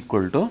 is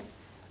equal to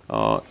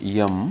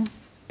m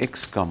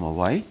x comma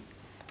y.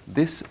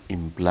 This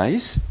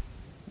implies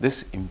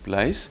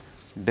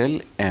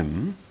del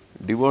m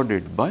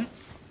divided by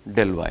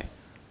del y.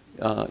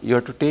 You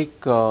have to take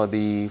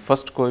the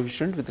first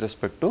coefficient with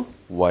respect to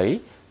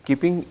y,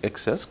 keeping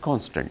x as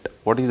constant.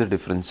 What is the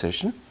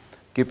differentiation?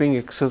 Keeping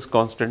x as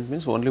constant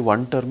means only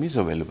one term is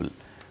available.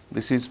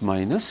 This is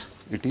minus,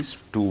 it is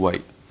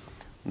 2y.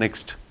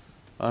 Next,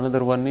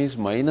 another one is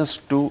minus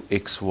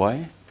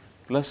 2xy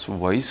plus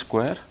y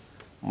square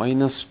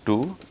minus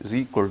 2 is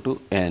equal to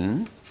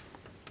n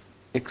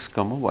x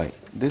comma y.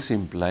 This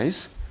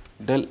implies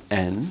del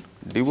n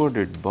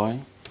divided by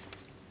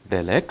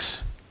del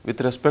x with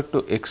respect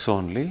to x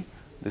only,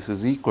 this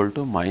is equal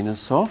to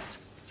minus of,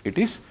 it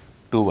is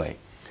 2y.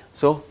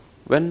 So,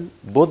 when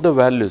both the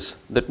values,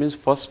 that means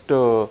first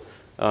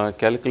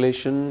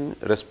calculation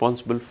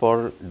responsible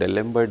for del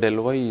m by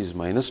del y is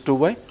minus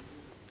 2y,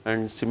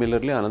 and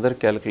similarly another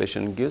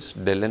calculation gives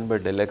del n by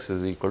del x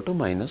is equal to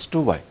minus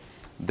 2y.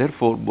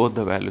 Therefore, both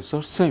the values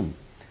are same,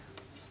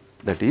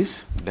 that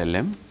is del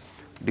m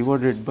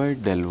divided by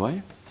del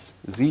y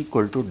is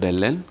equal to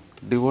del n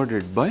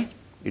divided by,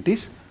 it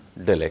is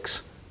del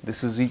x.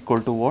 This is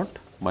equal to what?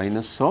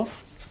 Minus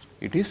of,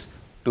 it is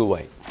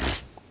 2y.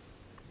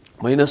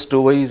 Minus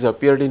 2y is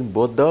appeared in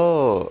both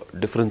the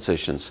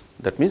differentiations.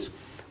 That means,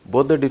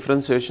 both the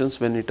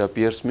differentiations when it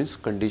appears means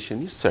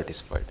condition is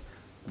satisfied.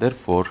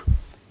 Therefore,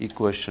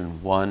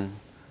 equation 1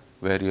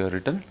 where you have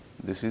written,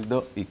 this is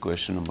the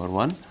equation number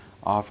 1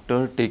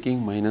 after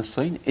taking minus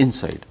sign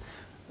inside.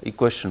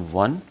 Equation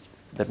 1,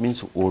 that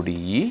means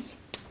ODE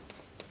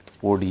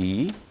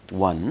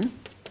 1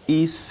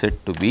 is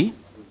said to be,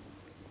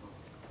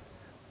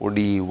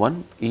 ODE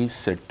 1 is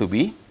said to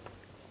be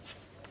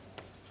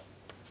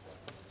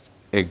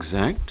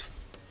exact,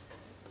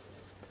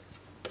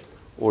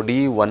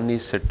 ODE 1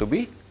 is said to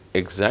be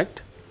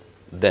exact,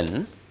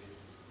 then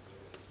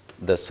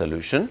the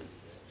solution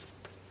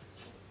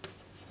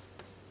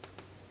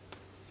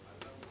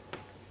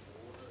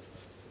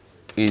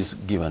is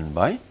given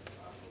by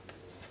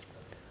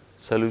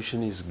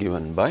solution is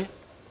given by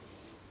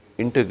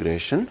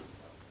integration,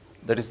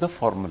 that is the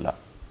formula.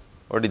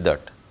 What is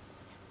that?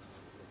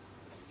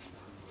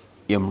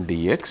 M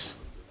dx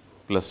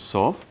plus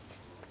of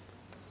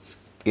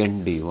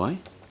n dy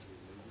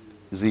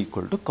is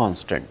equal to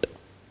constant.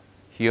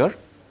 Here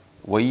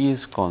y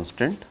is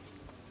constant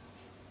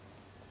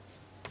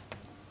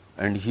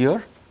and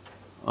here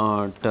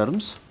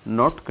terms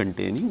not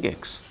containing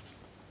x,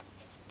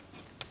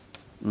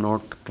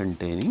 not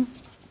containing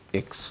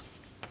x.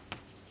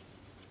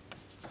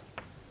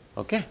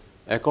 Okay.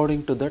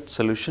 According to that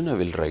solution I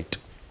will write.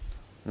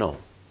 Now,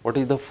 what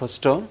is the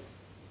first term?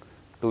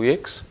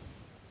 2x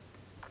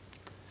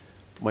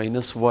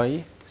minus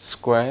y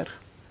square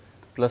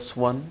plus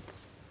 1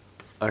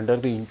 under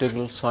the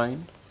integral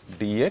sign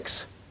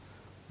dx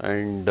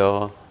and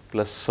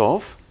plus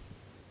of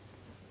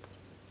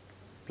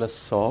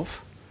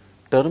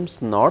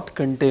terms not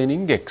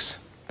containing x.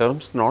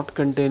 Terms not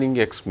containing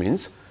x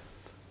means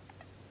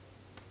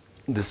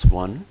this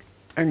one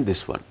and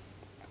this one.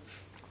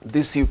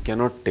 This you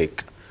cannot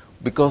take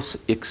because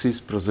x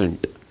is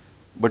present,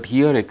 but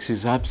here x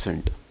is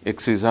absent.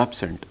 X is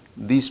absent.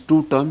 These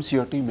two terms you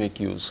have to make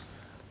use.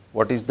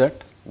 What is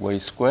that? Y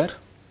square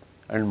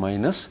and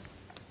minus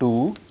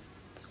 2,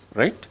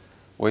 right?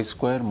 Y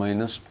square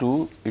minus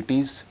 2, it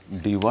is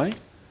dy,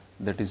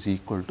 that is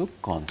equal to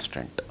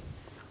constant.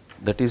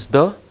 That is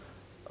the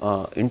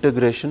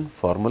integration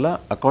formula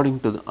according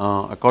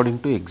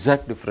to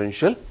exact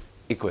differential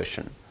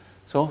equation.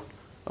 So,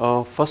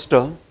 first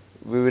term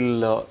we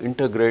will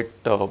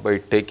integrate by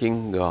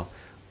taking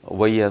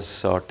y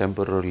as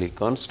temporarily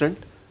constant,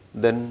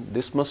 then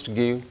this must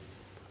give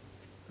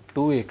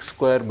 2x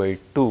square by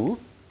 2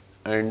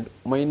 and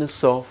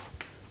minus of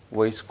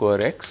y square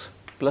x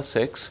plus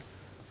x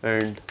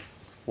and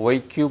y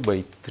cube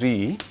by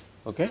 3,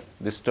 okay,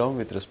 this term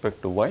with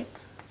respect to y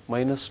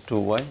minus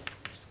 2y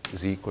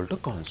is equal to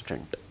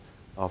constant.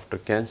 After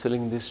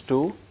cancelling this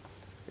 2,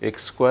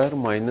 x square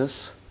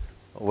minus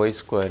y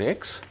square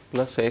x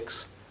plus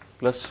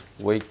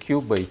y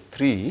cube by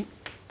 3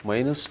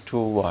 minus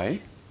 2y,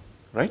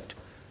 right,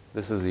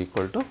 this is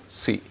equal to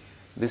c.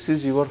 This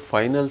is your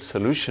final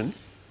solution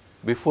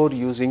before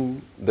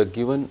using the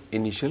given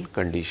initial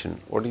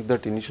condition. What is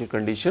that initial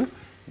condition?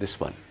 This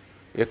one,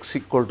 x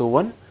equal to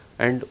 1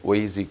 and y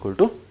is equal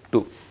to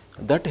 2.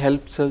 That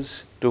helps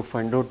us to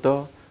find out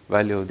the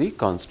value of the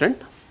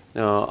constant,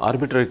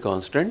 arbitrary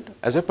constant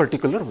as a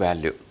particular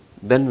value.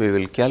 Then we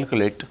will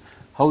calculate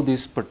how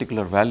this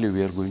particular value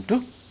we are going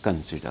to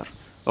consider.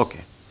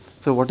 Okay.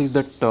 So, what is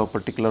that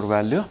particular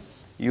value?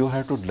 You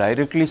have to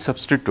directly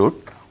substitute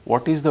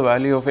what is the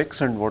value of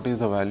x and what is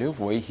the value of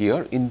y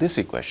here in this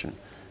equation.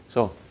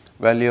 So,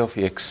 value of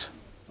x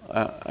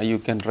you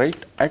can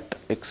write at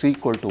x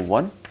equal to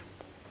 1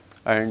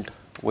 and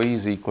y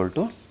is equal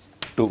to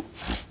 2.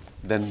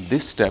 Then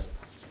this step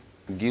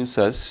gives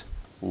us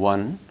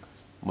 1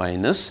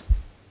 minus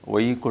y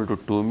equal to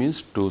 2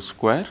 means 2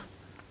 square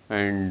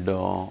and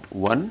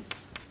 1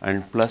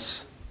 and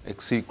plus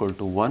x equal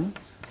to 1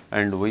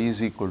 and y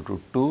is equal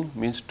to 2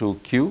 means 2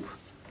 cube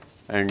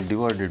and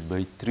divided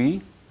by 3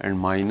 and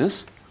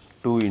minus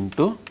 2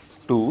 into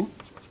 2,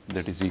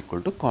 that is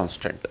equal to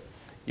constant.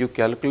 You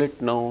calculate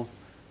now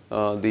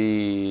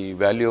the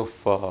value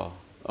of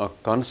a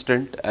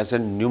constant as a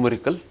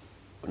numerical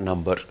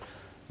number,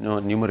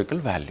 numerical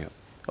value.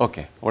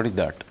 Okay, what is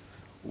that?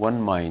 1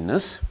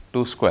 minus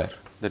 2 square,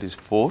 that is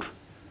 4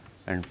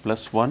 and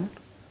plus 1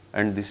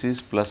 and this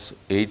is plus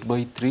 8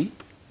 by 3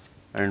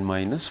 and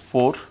minus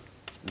 4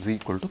 is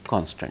equal to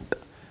constant.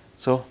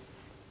 So,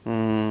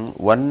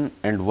 1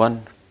 and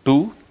 1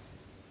 2,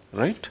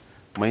 right,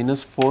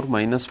 minus 4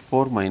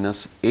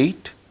 minus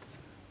 8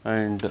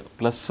 and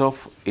plus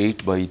of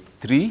 8 by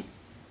 3,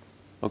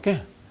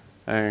 okay,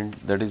 and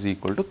that is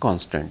equal to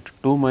constant.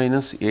 2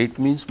 minus 8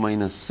 means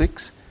minus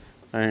 6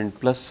 and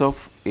plus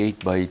of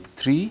 8 by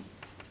 3,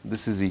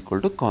 this is equal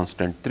to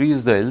constant. 3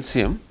 is the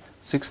LCM,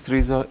 6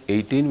 3s are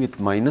 18 with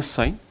minus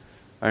sign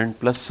and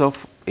plus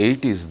of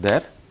 8 is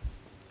there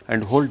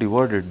and whole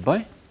divided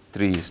by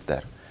 3 is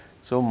there.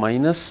 So,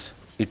 minus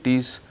it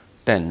is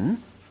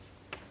 10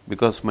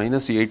 because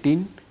minus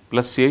 18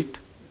 plus 8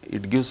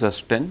 it gives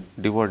us 10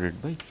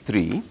 divided by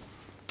 3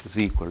 is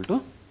equal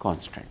to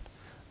constant.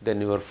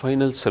 Then your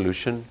final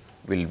solution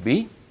will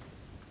be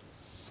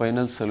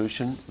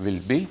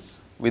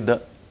with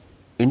the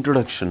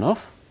introduction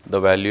of the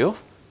value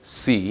of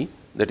c,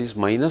 that is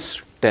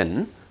minus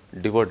 10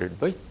 divided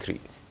by 3.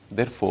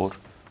 Therefore,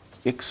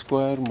 x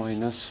square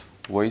minus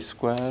y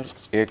square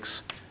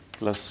x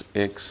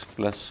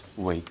plus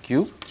y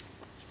cube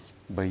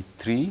by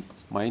 3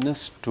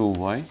 minus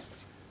 2y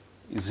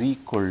is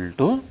equal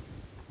to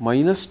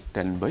minus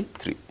 10 by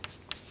 3.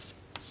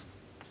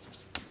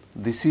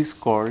 This is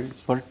called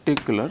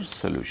particular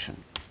solution.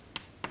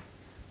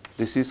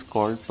 This is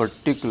called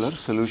particular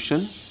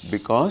solution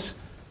because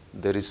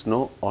there is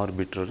no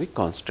arbitrary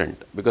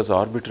constant, because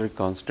arbitrary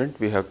constant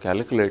we have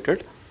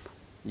calculated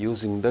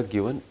using the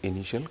given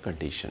initial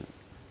condition.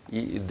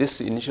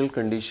 This initial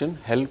condition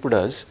helped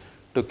us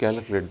to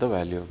calculate the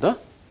value of the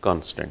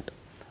constant.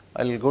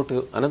 I will go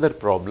to another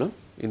problem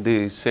in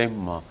the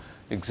same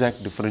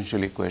exact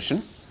differential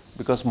equation,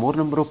 because more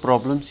number of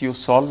problems you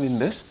solve in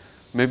this,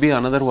 maybe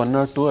another 1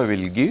 or 2 I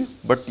will give,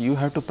 but you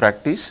have to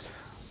practice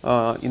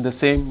in the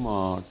same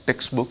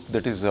textbook,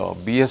 that is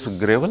B.S.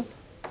 Gravel,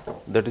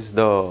 that is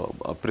the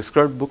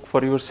prescribed book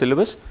for your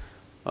syllabus.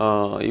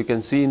 You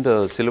can see in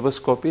the syllabus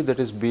copy, that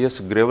is B.S.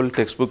 Gravel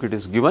textbook, it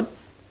is given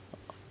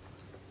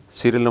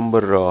serial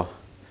number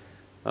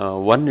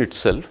 1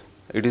 itself,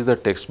 it is the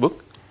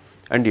textbook,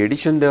 and the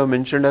edition they have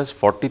mentioned as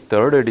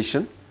 43rd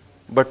edition,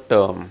 but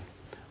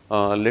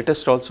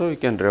latest also you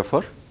can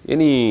refer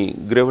any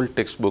Gravel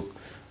textbook,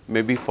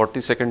 maybe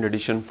 42nd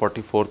edition,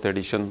 44th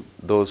edition,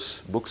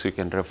 those books you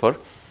can refer,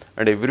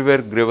 and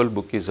everywhere Gravel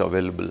book is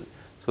available.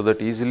 So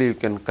that easily you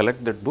can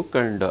collect that book,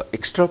 and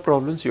extra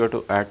problems you have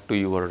to add to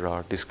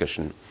your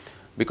discussion,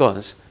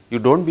 because you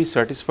do not be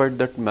satisfied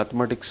that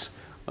mathematics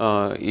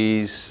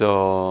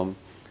will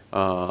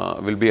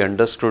be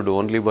understood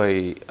only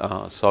by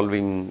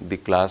solving the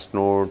class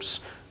notes,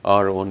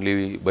 or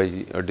only by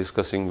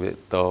discussing with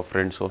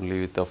friends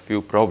only with a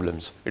few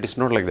problems. It is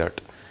not like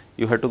that.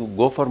 You have to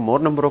go for more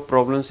number of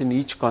problems in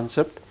each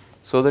concept,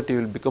 so that you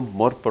will become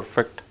more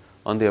perfect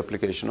on the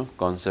application of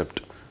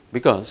concept,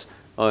 because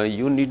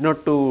you need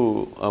not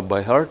to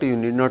by heart, you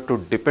need not to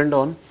depend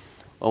on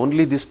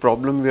only this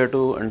problem we have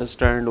to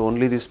understand,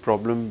 only this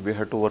problem we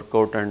have to work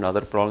out, and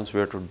other problems we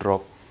have to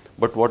drop.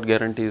 But what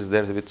guarantee is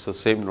there with the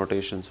same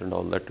notations and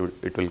all that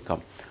it will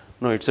come?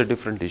 No, it is a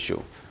different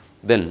issue.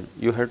 Then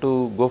you have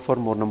to go for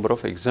more number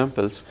of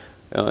examples.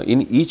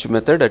 In each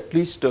method, at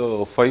least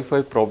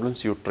 5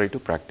 problems you try to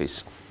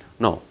practice.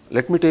 Now,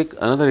 let me take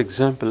another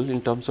example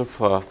in terms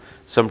of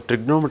some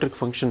trigonometric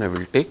function I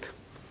will take.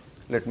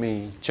 Let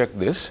me check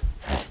this.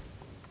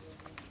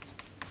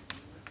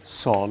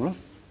 Solve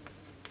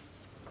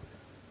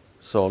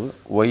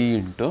y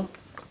into,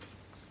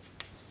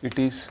 it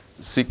is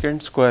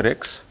secant square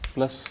x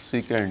plus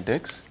secant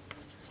x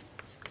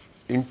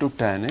into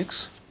tan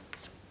x,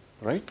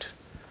 right,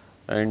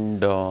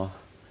 and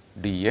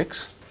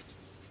dx.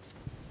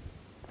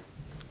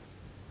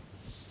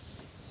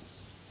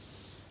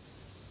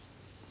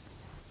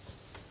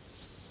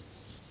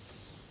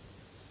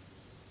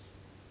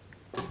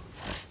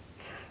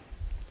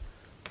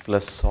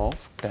 Plus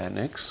of tan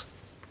x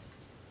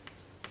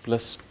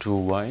plus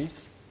 2y,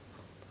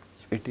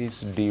 it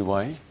is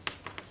dy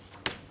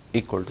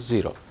equal to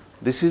 0.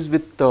 This is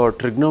with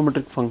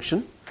trigonometric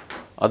function.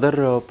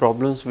 Other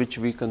problems which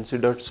we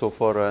considered so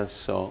far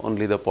as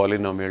only the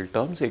polynomial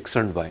terms x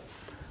and y,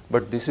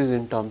 but this is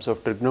in terms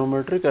of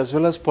trigonometric as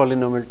well as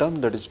polynomial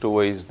term, that is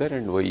 2y is there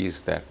and y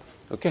is there.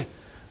 Okay.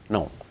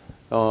 Now,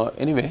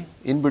 anyway,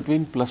 in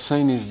between plus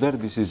sign is there,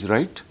 this is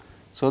right,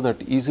 so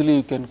that easily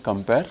you can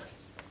compare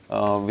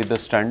with the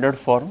standard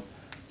form,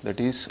 that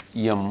is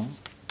m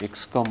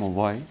x comma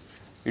y,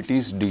 it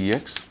is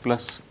dx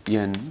plus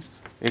n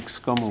x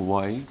comma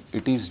y,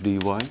 it is dy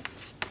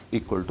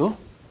equal to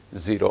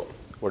 0.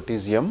 What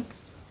is m?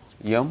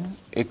 M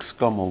x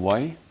comma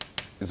y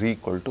is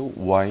equal to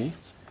y,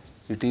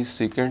 it is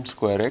secant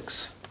square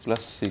x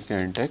plus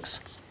secant x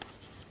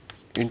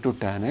into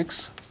tan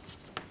x,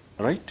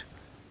 right,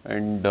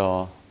 and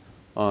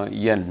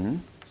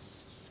n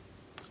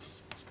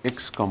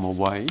x comma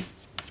y,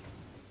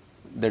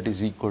 that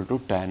is equal to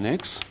tan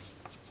x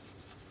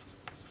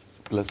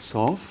plus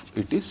of,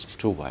 it is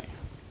 2y.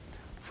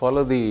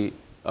 Follow the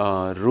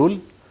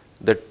rule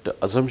that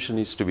assumption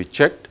is to be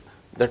checked.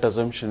 That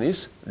assumption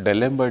is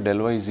del m by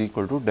del y is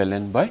equal to del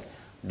n by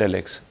del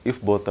x.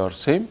 If both are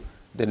same,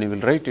 then you will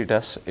write it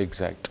as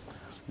exact.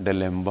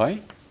 Del m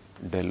by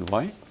del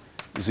y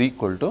is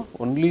equal to,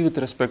 only with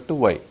respect to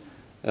y,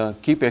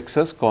 keep x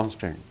as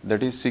constant,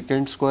 that is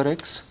secant square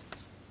x,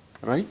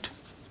 right.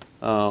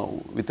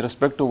 With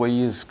respect to y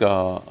is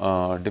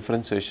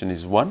differentiation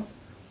is 1,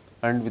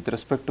 and with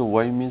respect to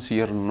y means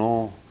here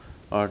no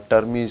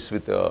term is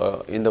with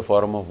in the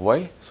form of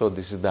y. So,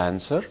 this is the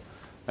answer,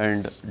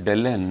 and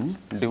del n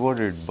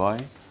divided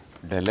by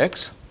del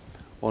x,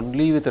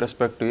 only with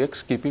respect to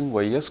x keeping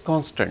y as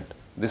constant,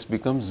 this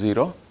becomes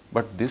 0,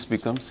 but this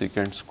becomes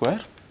secant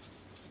square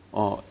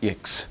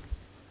x,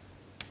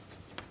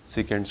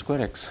 secant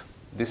square x.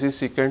 This is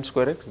secant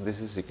square x, this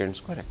is secant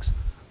square x.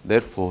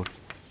 Therefore,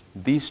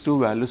 these two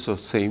values are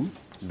same,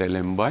 del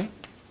m by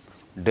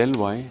del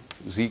y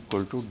is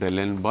equal to del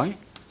n by,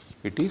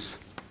 it is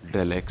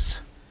del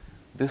x.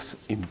 This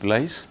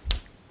implies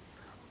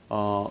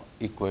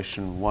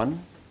equation 1,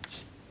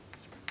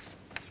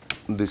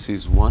 this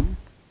is 1,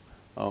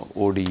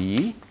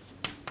 ODE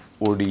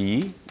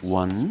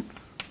 1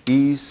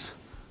 is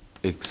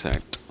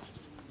exact.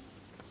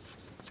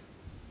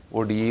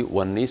 ODE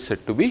 1 is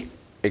said to be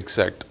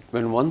exact.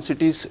 When once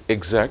it is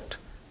exact,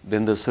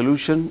 then the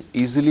solution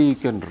easily you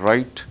can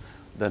write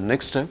the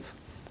next step,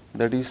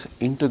 that is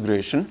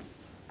integration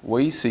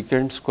y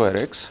secant square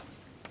x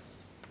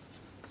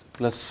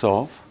plus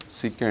of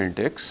secant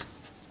x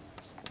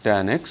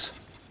tan x,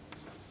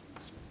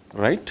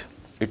 right,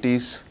 it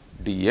is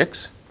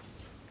dx,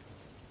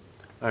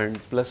 and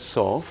plus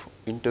of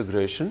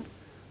integration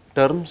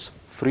terms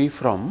free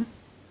from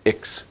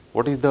x.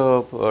 What is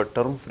the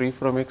term free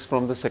from x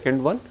from the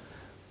second one?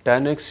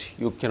 Tan x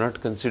you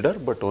cannot consider,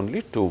 but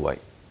only 2y,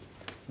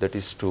 that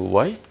is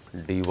 2y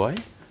dy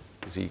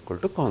is equal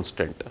to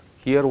constant.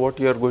 Here what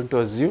you are going to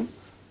assume?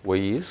 Y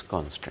is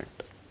constant,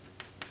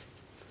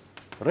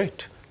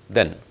 right.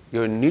 Then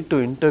you need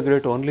to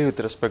integrate only with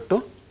respect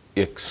to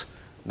x,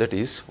 that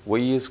is y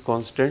is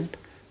constant,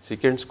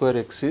 secant square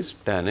x is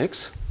tan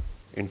x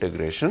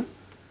integration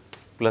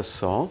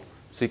plus of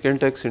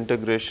secant x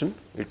integration,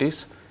 it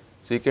is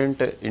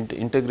secant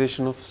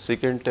integration of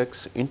secant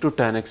x into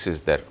tan x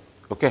is there,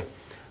 okay.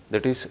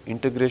 That is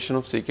integration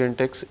of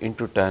secant x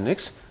into tan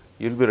x,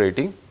 you will be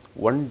writing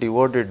 1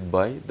 divided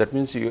by, that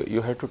means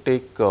you have to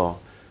take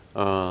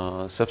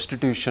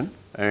substitution,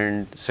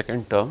 and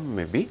second term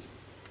may be,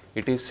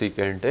 it is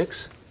secant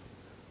x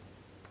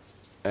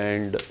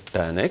and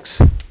tan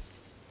x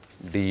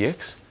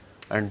dx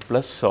and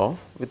plus of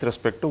with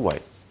respect to y,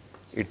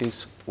 it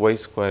is y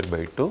square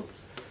by 2,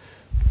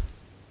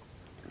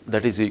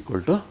 that is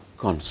equal to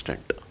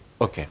constant,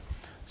 okay.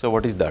 So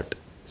what is that?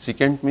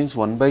 Secant means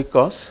 1 by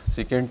cos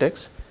secant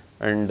x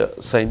and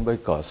sin by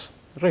cos,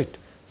 right,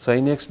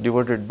 sin x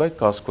divided by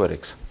cos square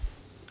x.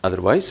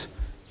 Otherwise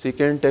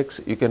secant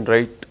x you can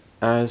write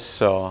as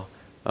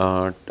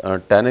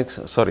tan x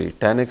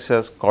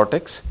as cot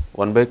x,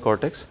 1 by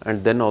cot x,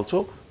 and then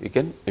also you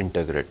can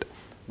integrate.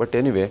 But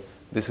anyway,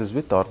 this is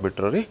with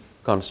arbitrary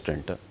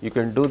constant. You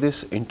can do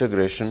this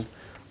integration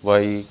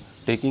by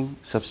taking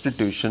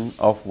substitution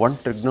of one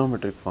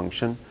trigonometric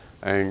function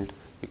and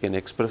you can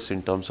express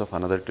in terms of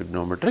another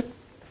trigonometric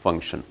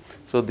function.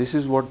 So this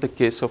is what the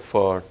case of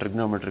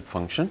trigonometric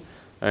function,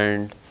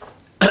 and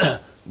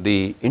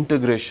the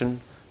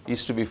integration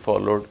is to be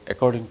followed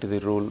according to the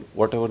rule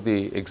whatever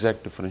the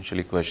exact differential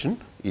equation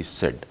is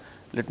said.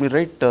 Let me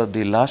write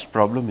the last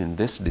problem in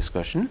this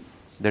discussion,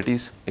 that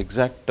is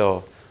exact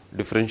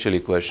differential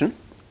equation.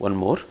 One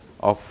more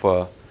of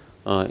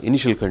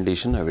initial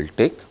condition I will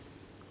take.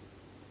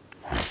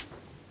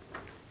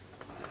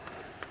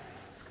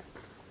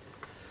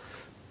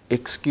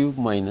 X cube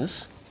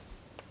minus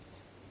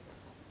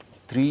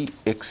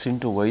 3x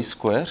into y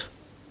square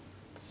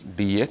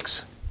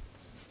dx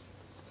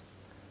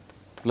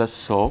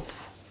plus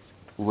of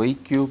y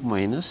cube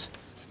minus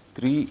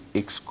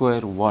 3x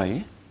square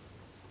y,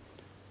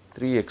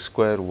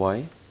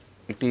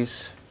 it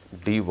is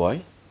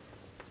dy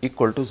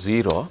equal to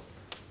 0,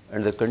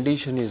 and the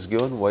condition is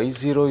given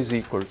y0 is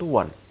equal to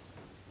 1.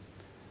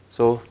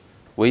 So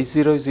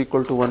y0 is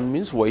equal to 1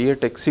 means y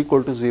at x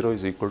equal to 0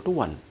 is equal to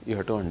 1. You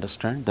have to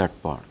understand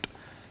that part.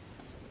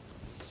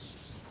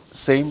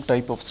 Same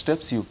type of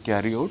steps you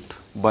carry out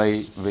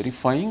by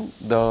verifying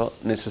the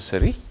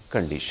necessary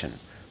condition.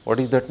 What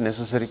is that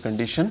necessary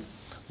condition?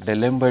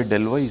 Del m by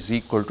del y is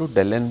equal to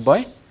del n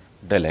by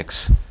del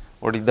x.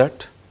 What is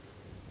that?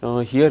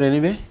 Here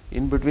anyway,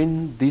 in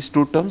between these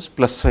two terms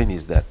plus sign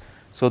is there.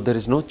 So there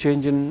is no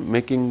change in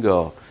making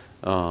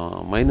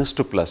minus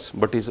to plus,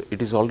 but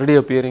it is already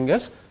appearing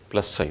as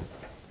plus sign.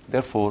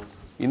 Therefore,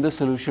 in the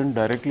solution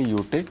directly you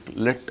take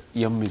let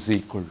m is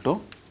equal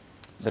to,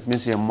 that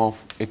means m of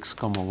x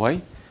comma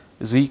y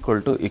is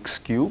equal to x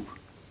cube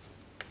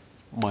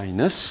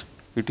minus,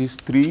 it is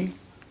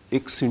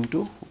 3x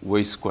into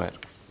y square,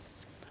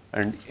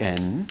 and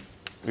n,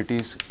 it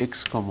is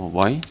x comma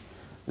y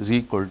is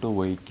equal to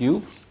y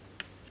cube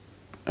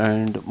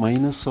and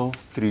minus of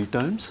 3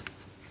 times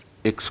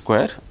x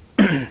square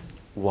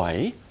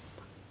y.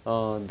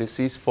 This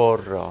is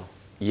for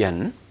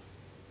n.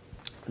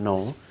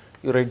 Now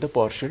you write the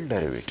partial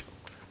derivative.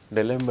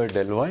 Del m by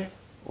del y,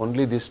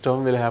 only this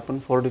term will happen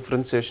for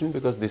differentiation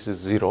because this is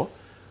 0.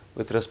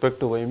 With respect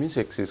to y means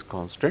x is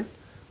constant,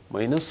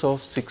 minus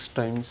of 6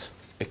 times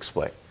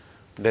xy.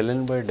 Del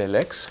n by del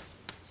x,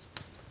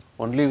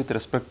 only with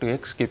respect to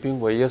x keeping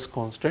y as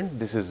constant,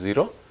 this is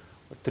 0.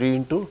 3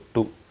 into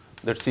 2,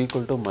 that is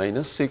equal to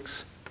minus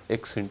 6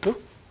 x into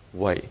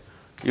y.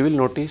 You will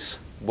notice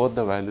both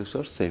the values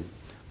are same.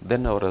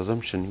 Then our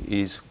assumption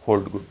is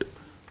hold good.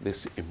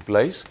 This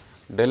implies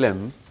del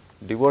m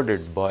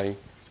divided by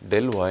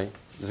del y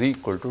is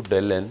equal to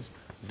del n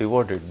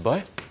divided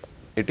by,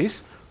 it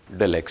is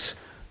del x.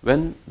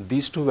 When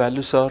these two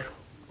values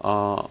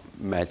are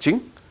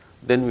matching,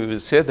 then we will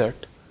say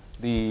that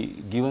the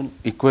given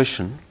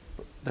equation,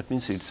 that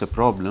means it is a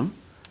problem,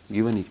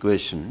 given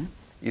equation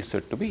is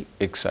said to be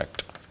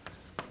exact.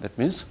 That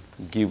means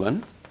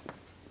given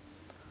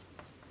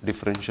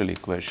differential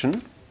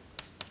equation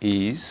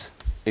is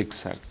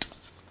exact.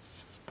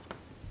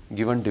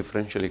 Given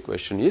differential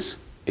equation is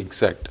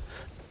exact.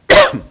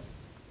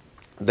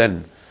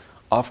 Then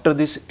after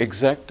this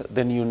exact,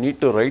 then you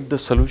need to write the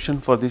solution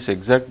for this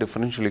exact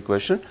differential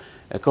equation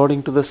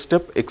according to the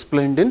step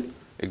explained in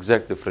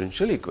exact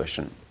differential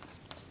equation.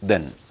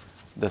 Then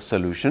the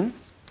solution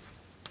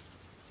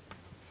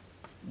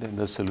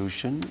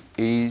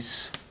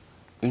is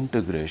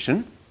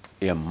integration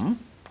m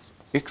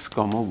x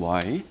comma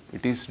y,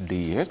 it is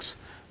dx,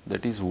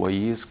 that is y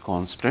is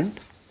constant,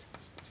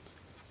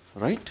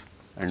 right,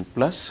 and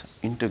plus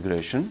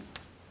integration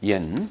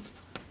n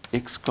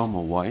x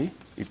comma y,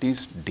 it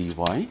is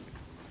dy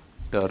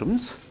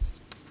terms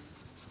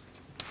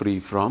free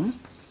from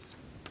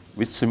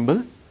which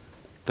symbol?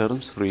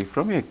 Terms free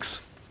from x,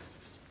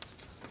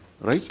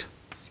 right?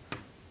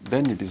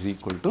 Then it is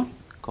equal to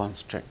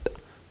constant.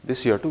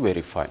 This you have to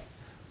verify.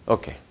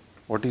 Okay.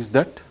 What is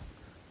that?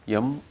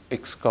 M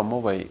x comma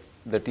y,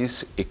 that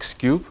is x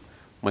cube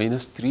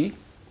minus 3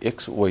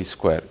 x y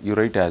square. You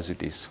write as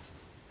it is.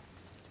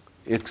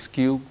 X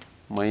cube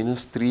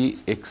minus 3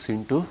 x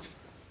into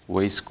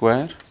y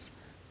square.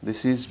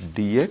 This is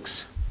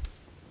dx.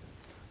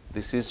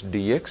 This is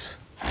dx.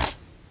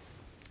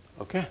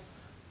 Okay.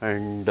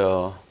 And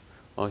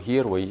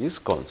here y is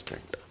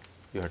constant.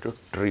 You have to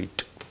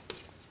treat.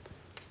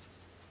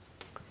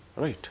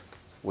 Right.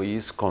 Y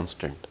is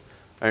constant.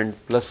 And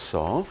plus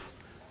of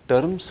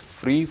terms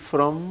free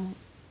from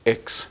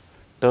x.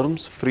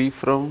 Terms free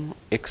from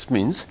x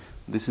means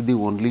this is the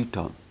only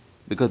term,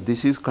 because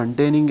this is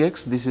containing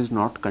x, this is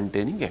not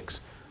containing x.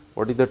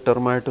 What is the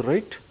term I have to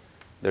write?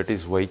 That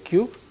is y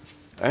cube,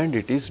 and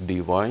it is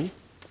dy,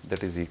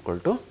 that is equal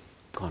to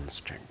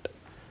constant.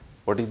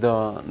 What is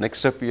the next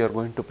step we are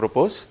going to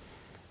propose?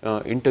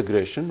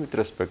 Integration with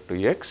respect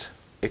to x.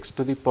 X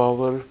to the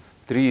power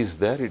 3 is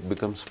there, it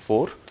becomes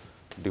 4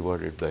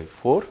 divided by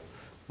 4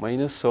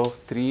 minus of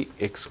 3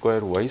 x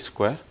square y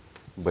square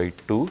by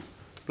 2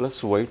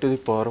 plus y to the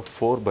power of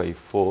 4 by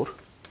 4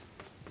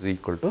 is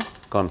equal to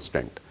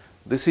constant.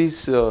 This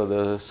is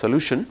the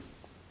solution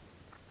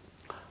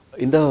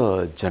in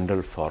the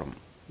general form.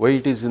 Why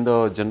it is in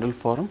the general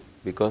form?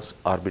 Because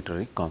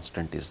arbitrary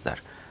constant is there.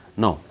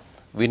 Now,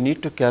 we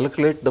need to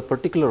calculate the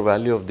particular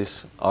value of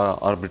this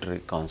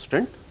arbitrary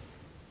constant.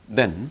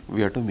 Then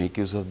we have to make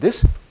use of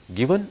this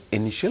given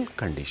initial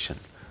condition.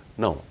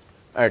 Now,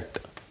 at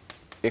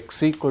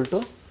x equal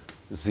to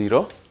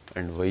 0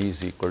 and y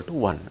is equal to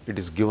 1, it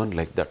is given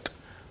like that,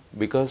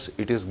 because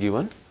it is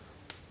given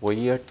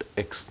y at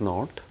x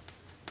naught,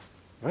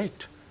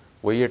 right?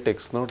 Y at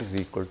x naught is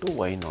equal to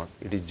y naught.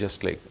 It is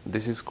just like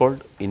this is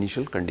called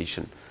initial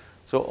condition.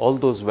 So, all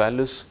those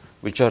values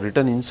which are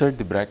written inside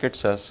the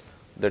brackets as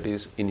that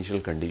is initial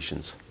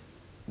conditions.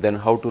 Then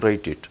how to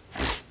write it?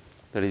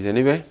 That is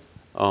anyway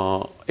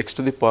x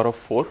to the power of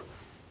 4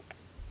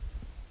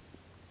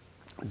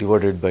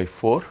 divided by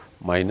 4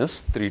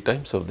 minus 3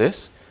 times of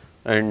this,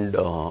 and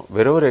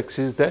wherever x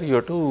is there you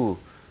have to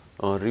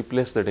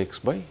replace that x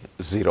by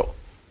 0.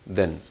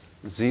 Then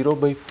 0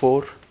 by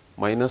 4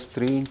 minus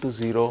 3 into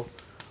 0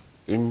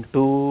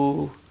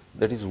 into,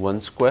 that is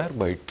 1 square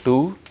by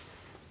 2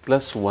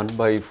 plus 1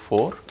 by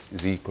 4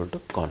 is equal to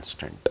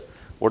constant.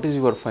 What is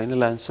your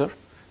final answer?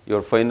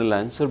 Your final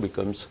answer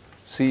becomes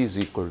c is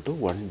equal to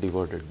 1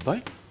 divided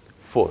by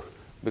 4,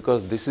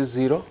 because this is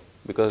 0,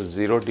 because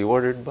 0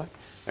 divided by,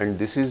 and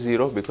this is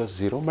 0 because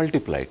 0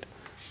 multiplied.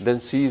 Then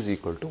c is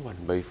equal to 1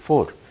 by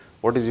 4.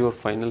 What is your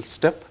final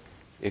step?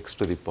 X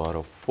to the power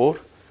of 4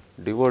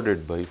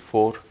 divided by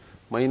 4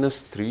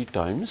 minus 3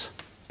 times,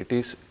 it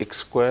is x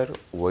square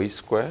y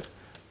square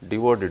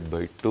divided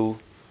by 2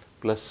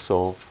 plus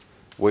of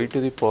y to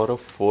the power of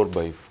 4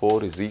 by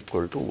 4 is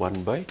equal to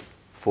 1 by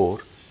 4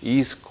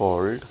 is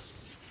called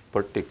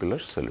particular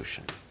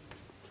solution.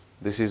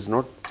 This is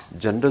not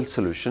general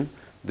solution,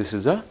 this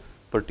is a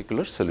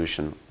particular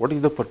solution. What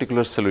is the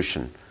particular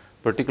solution?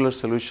 Particular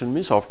solution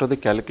means after the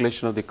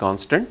calculation of the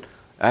constant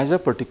as a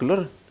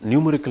particular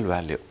numerical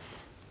value.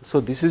 So,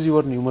 this is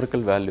your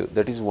numerical value,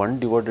 that is 1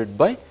 divided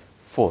by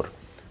 4.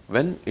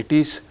 When it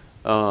is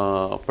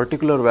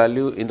particular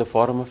value in the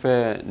form of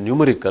a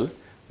numerical,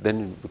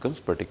 then it becomes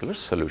particular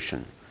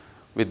solution.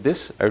 With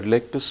this, I would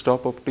like to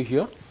stop up to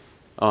here.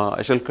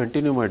 I shall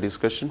continue my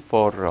discussion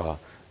for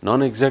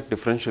non-exact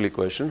differential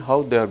equation,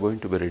 how they are going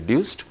to be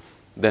reduced.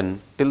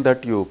 Then till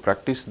that you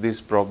practice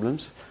these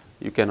problems,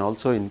 you can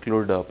also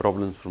include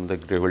problems from the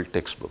Greville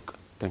textbook.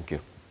 Thank you.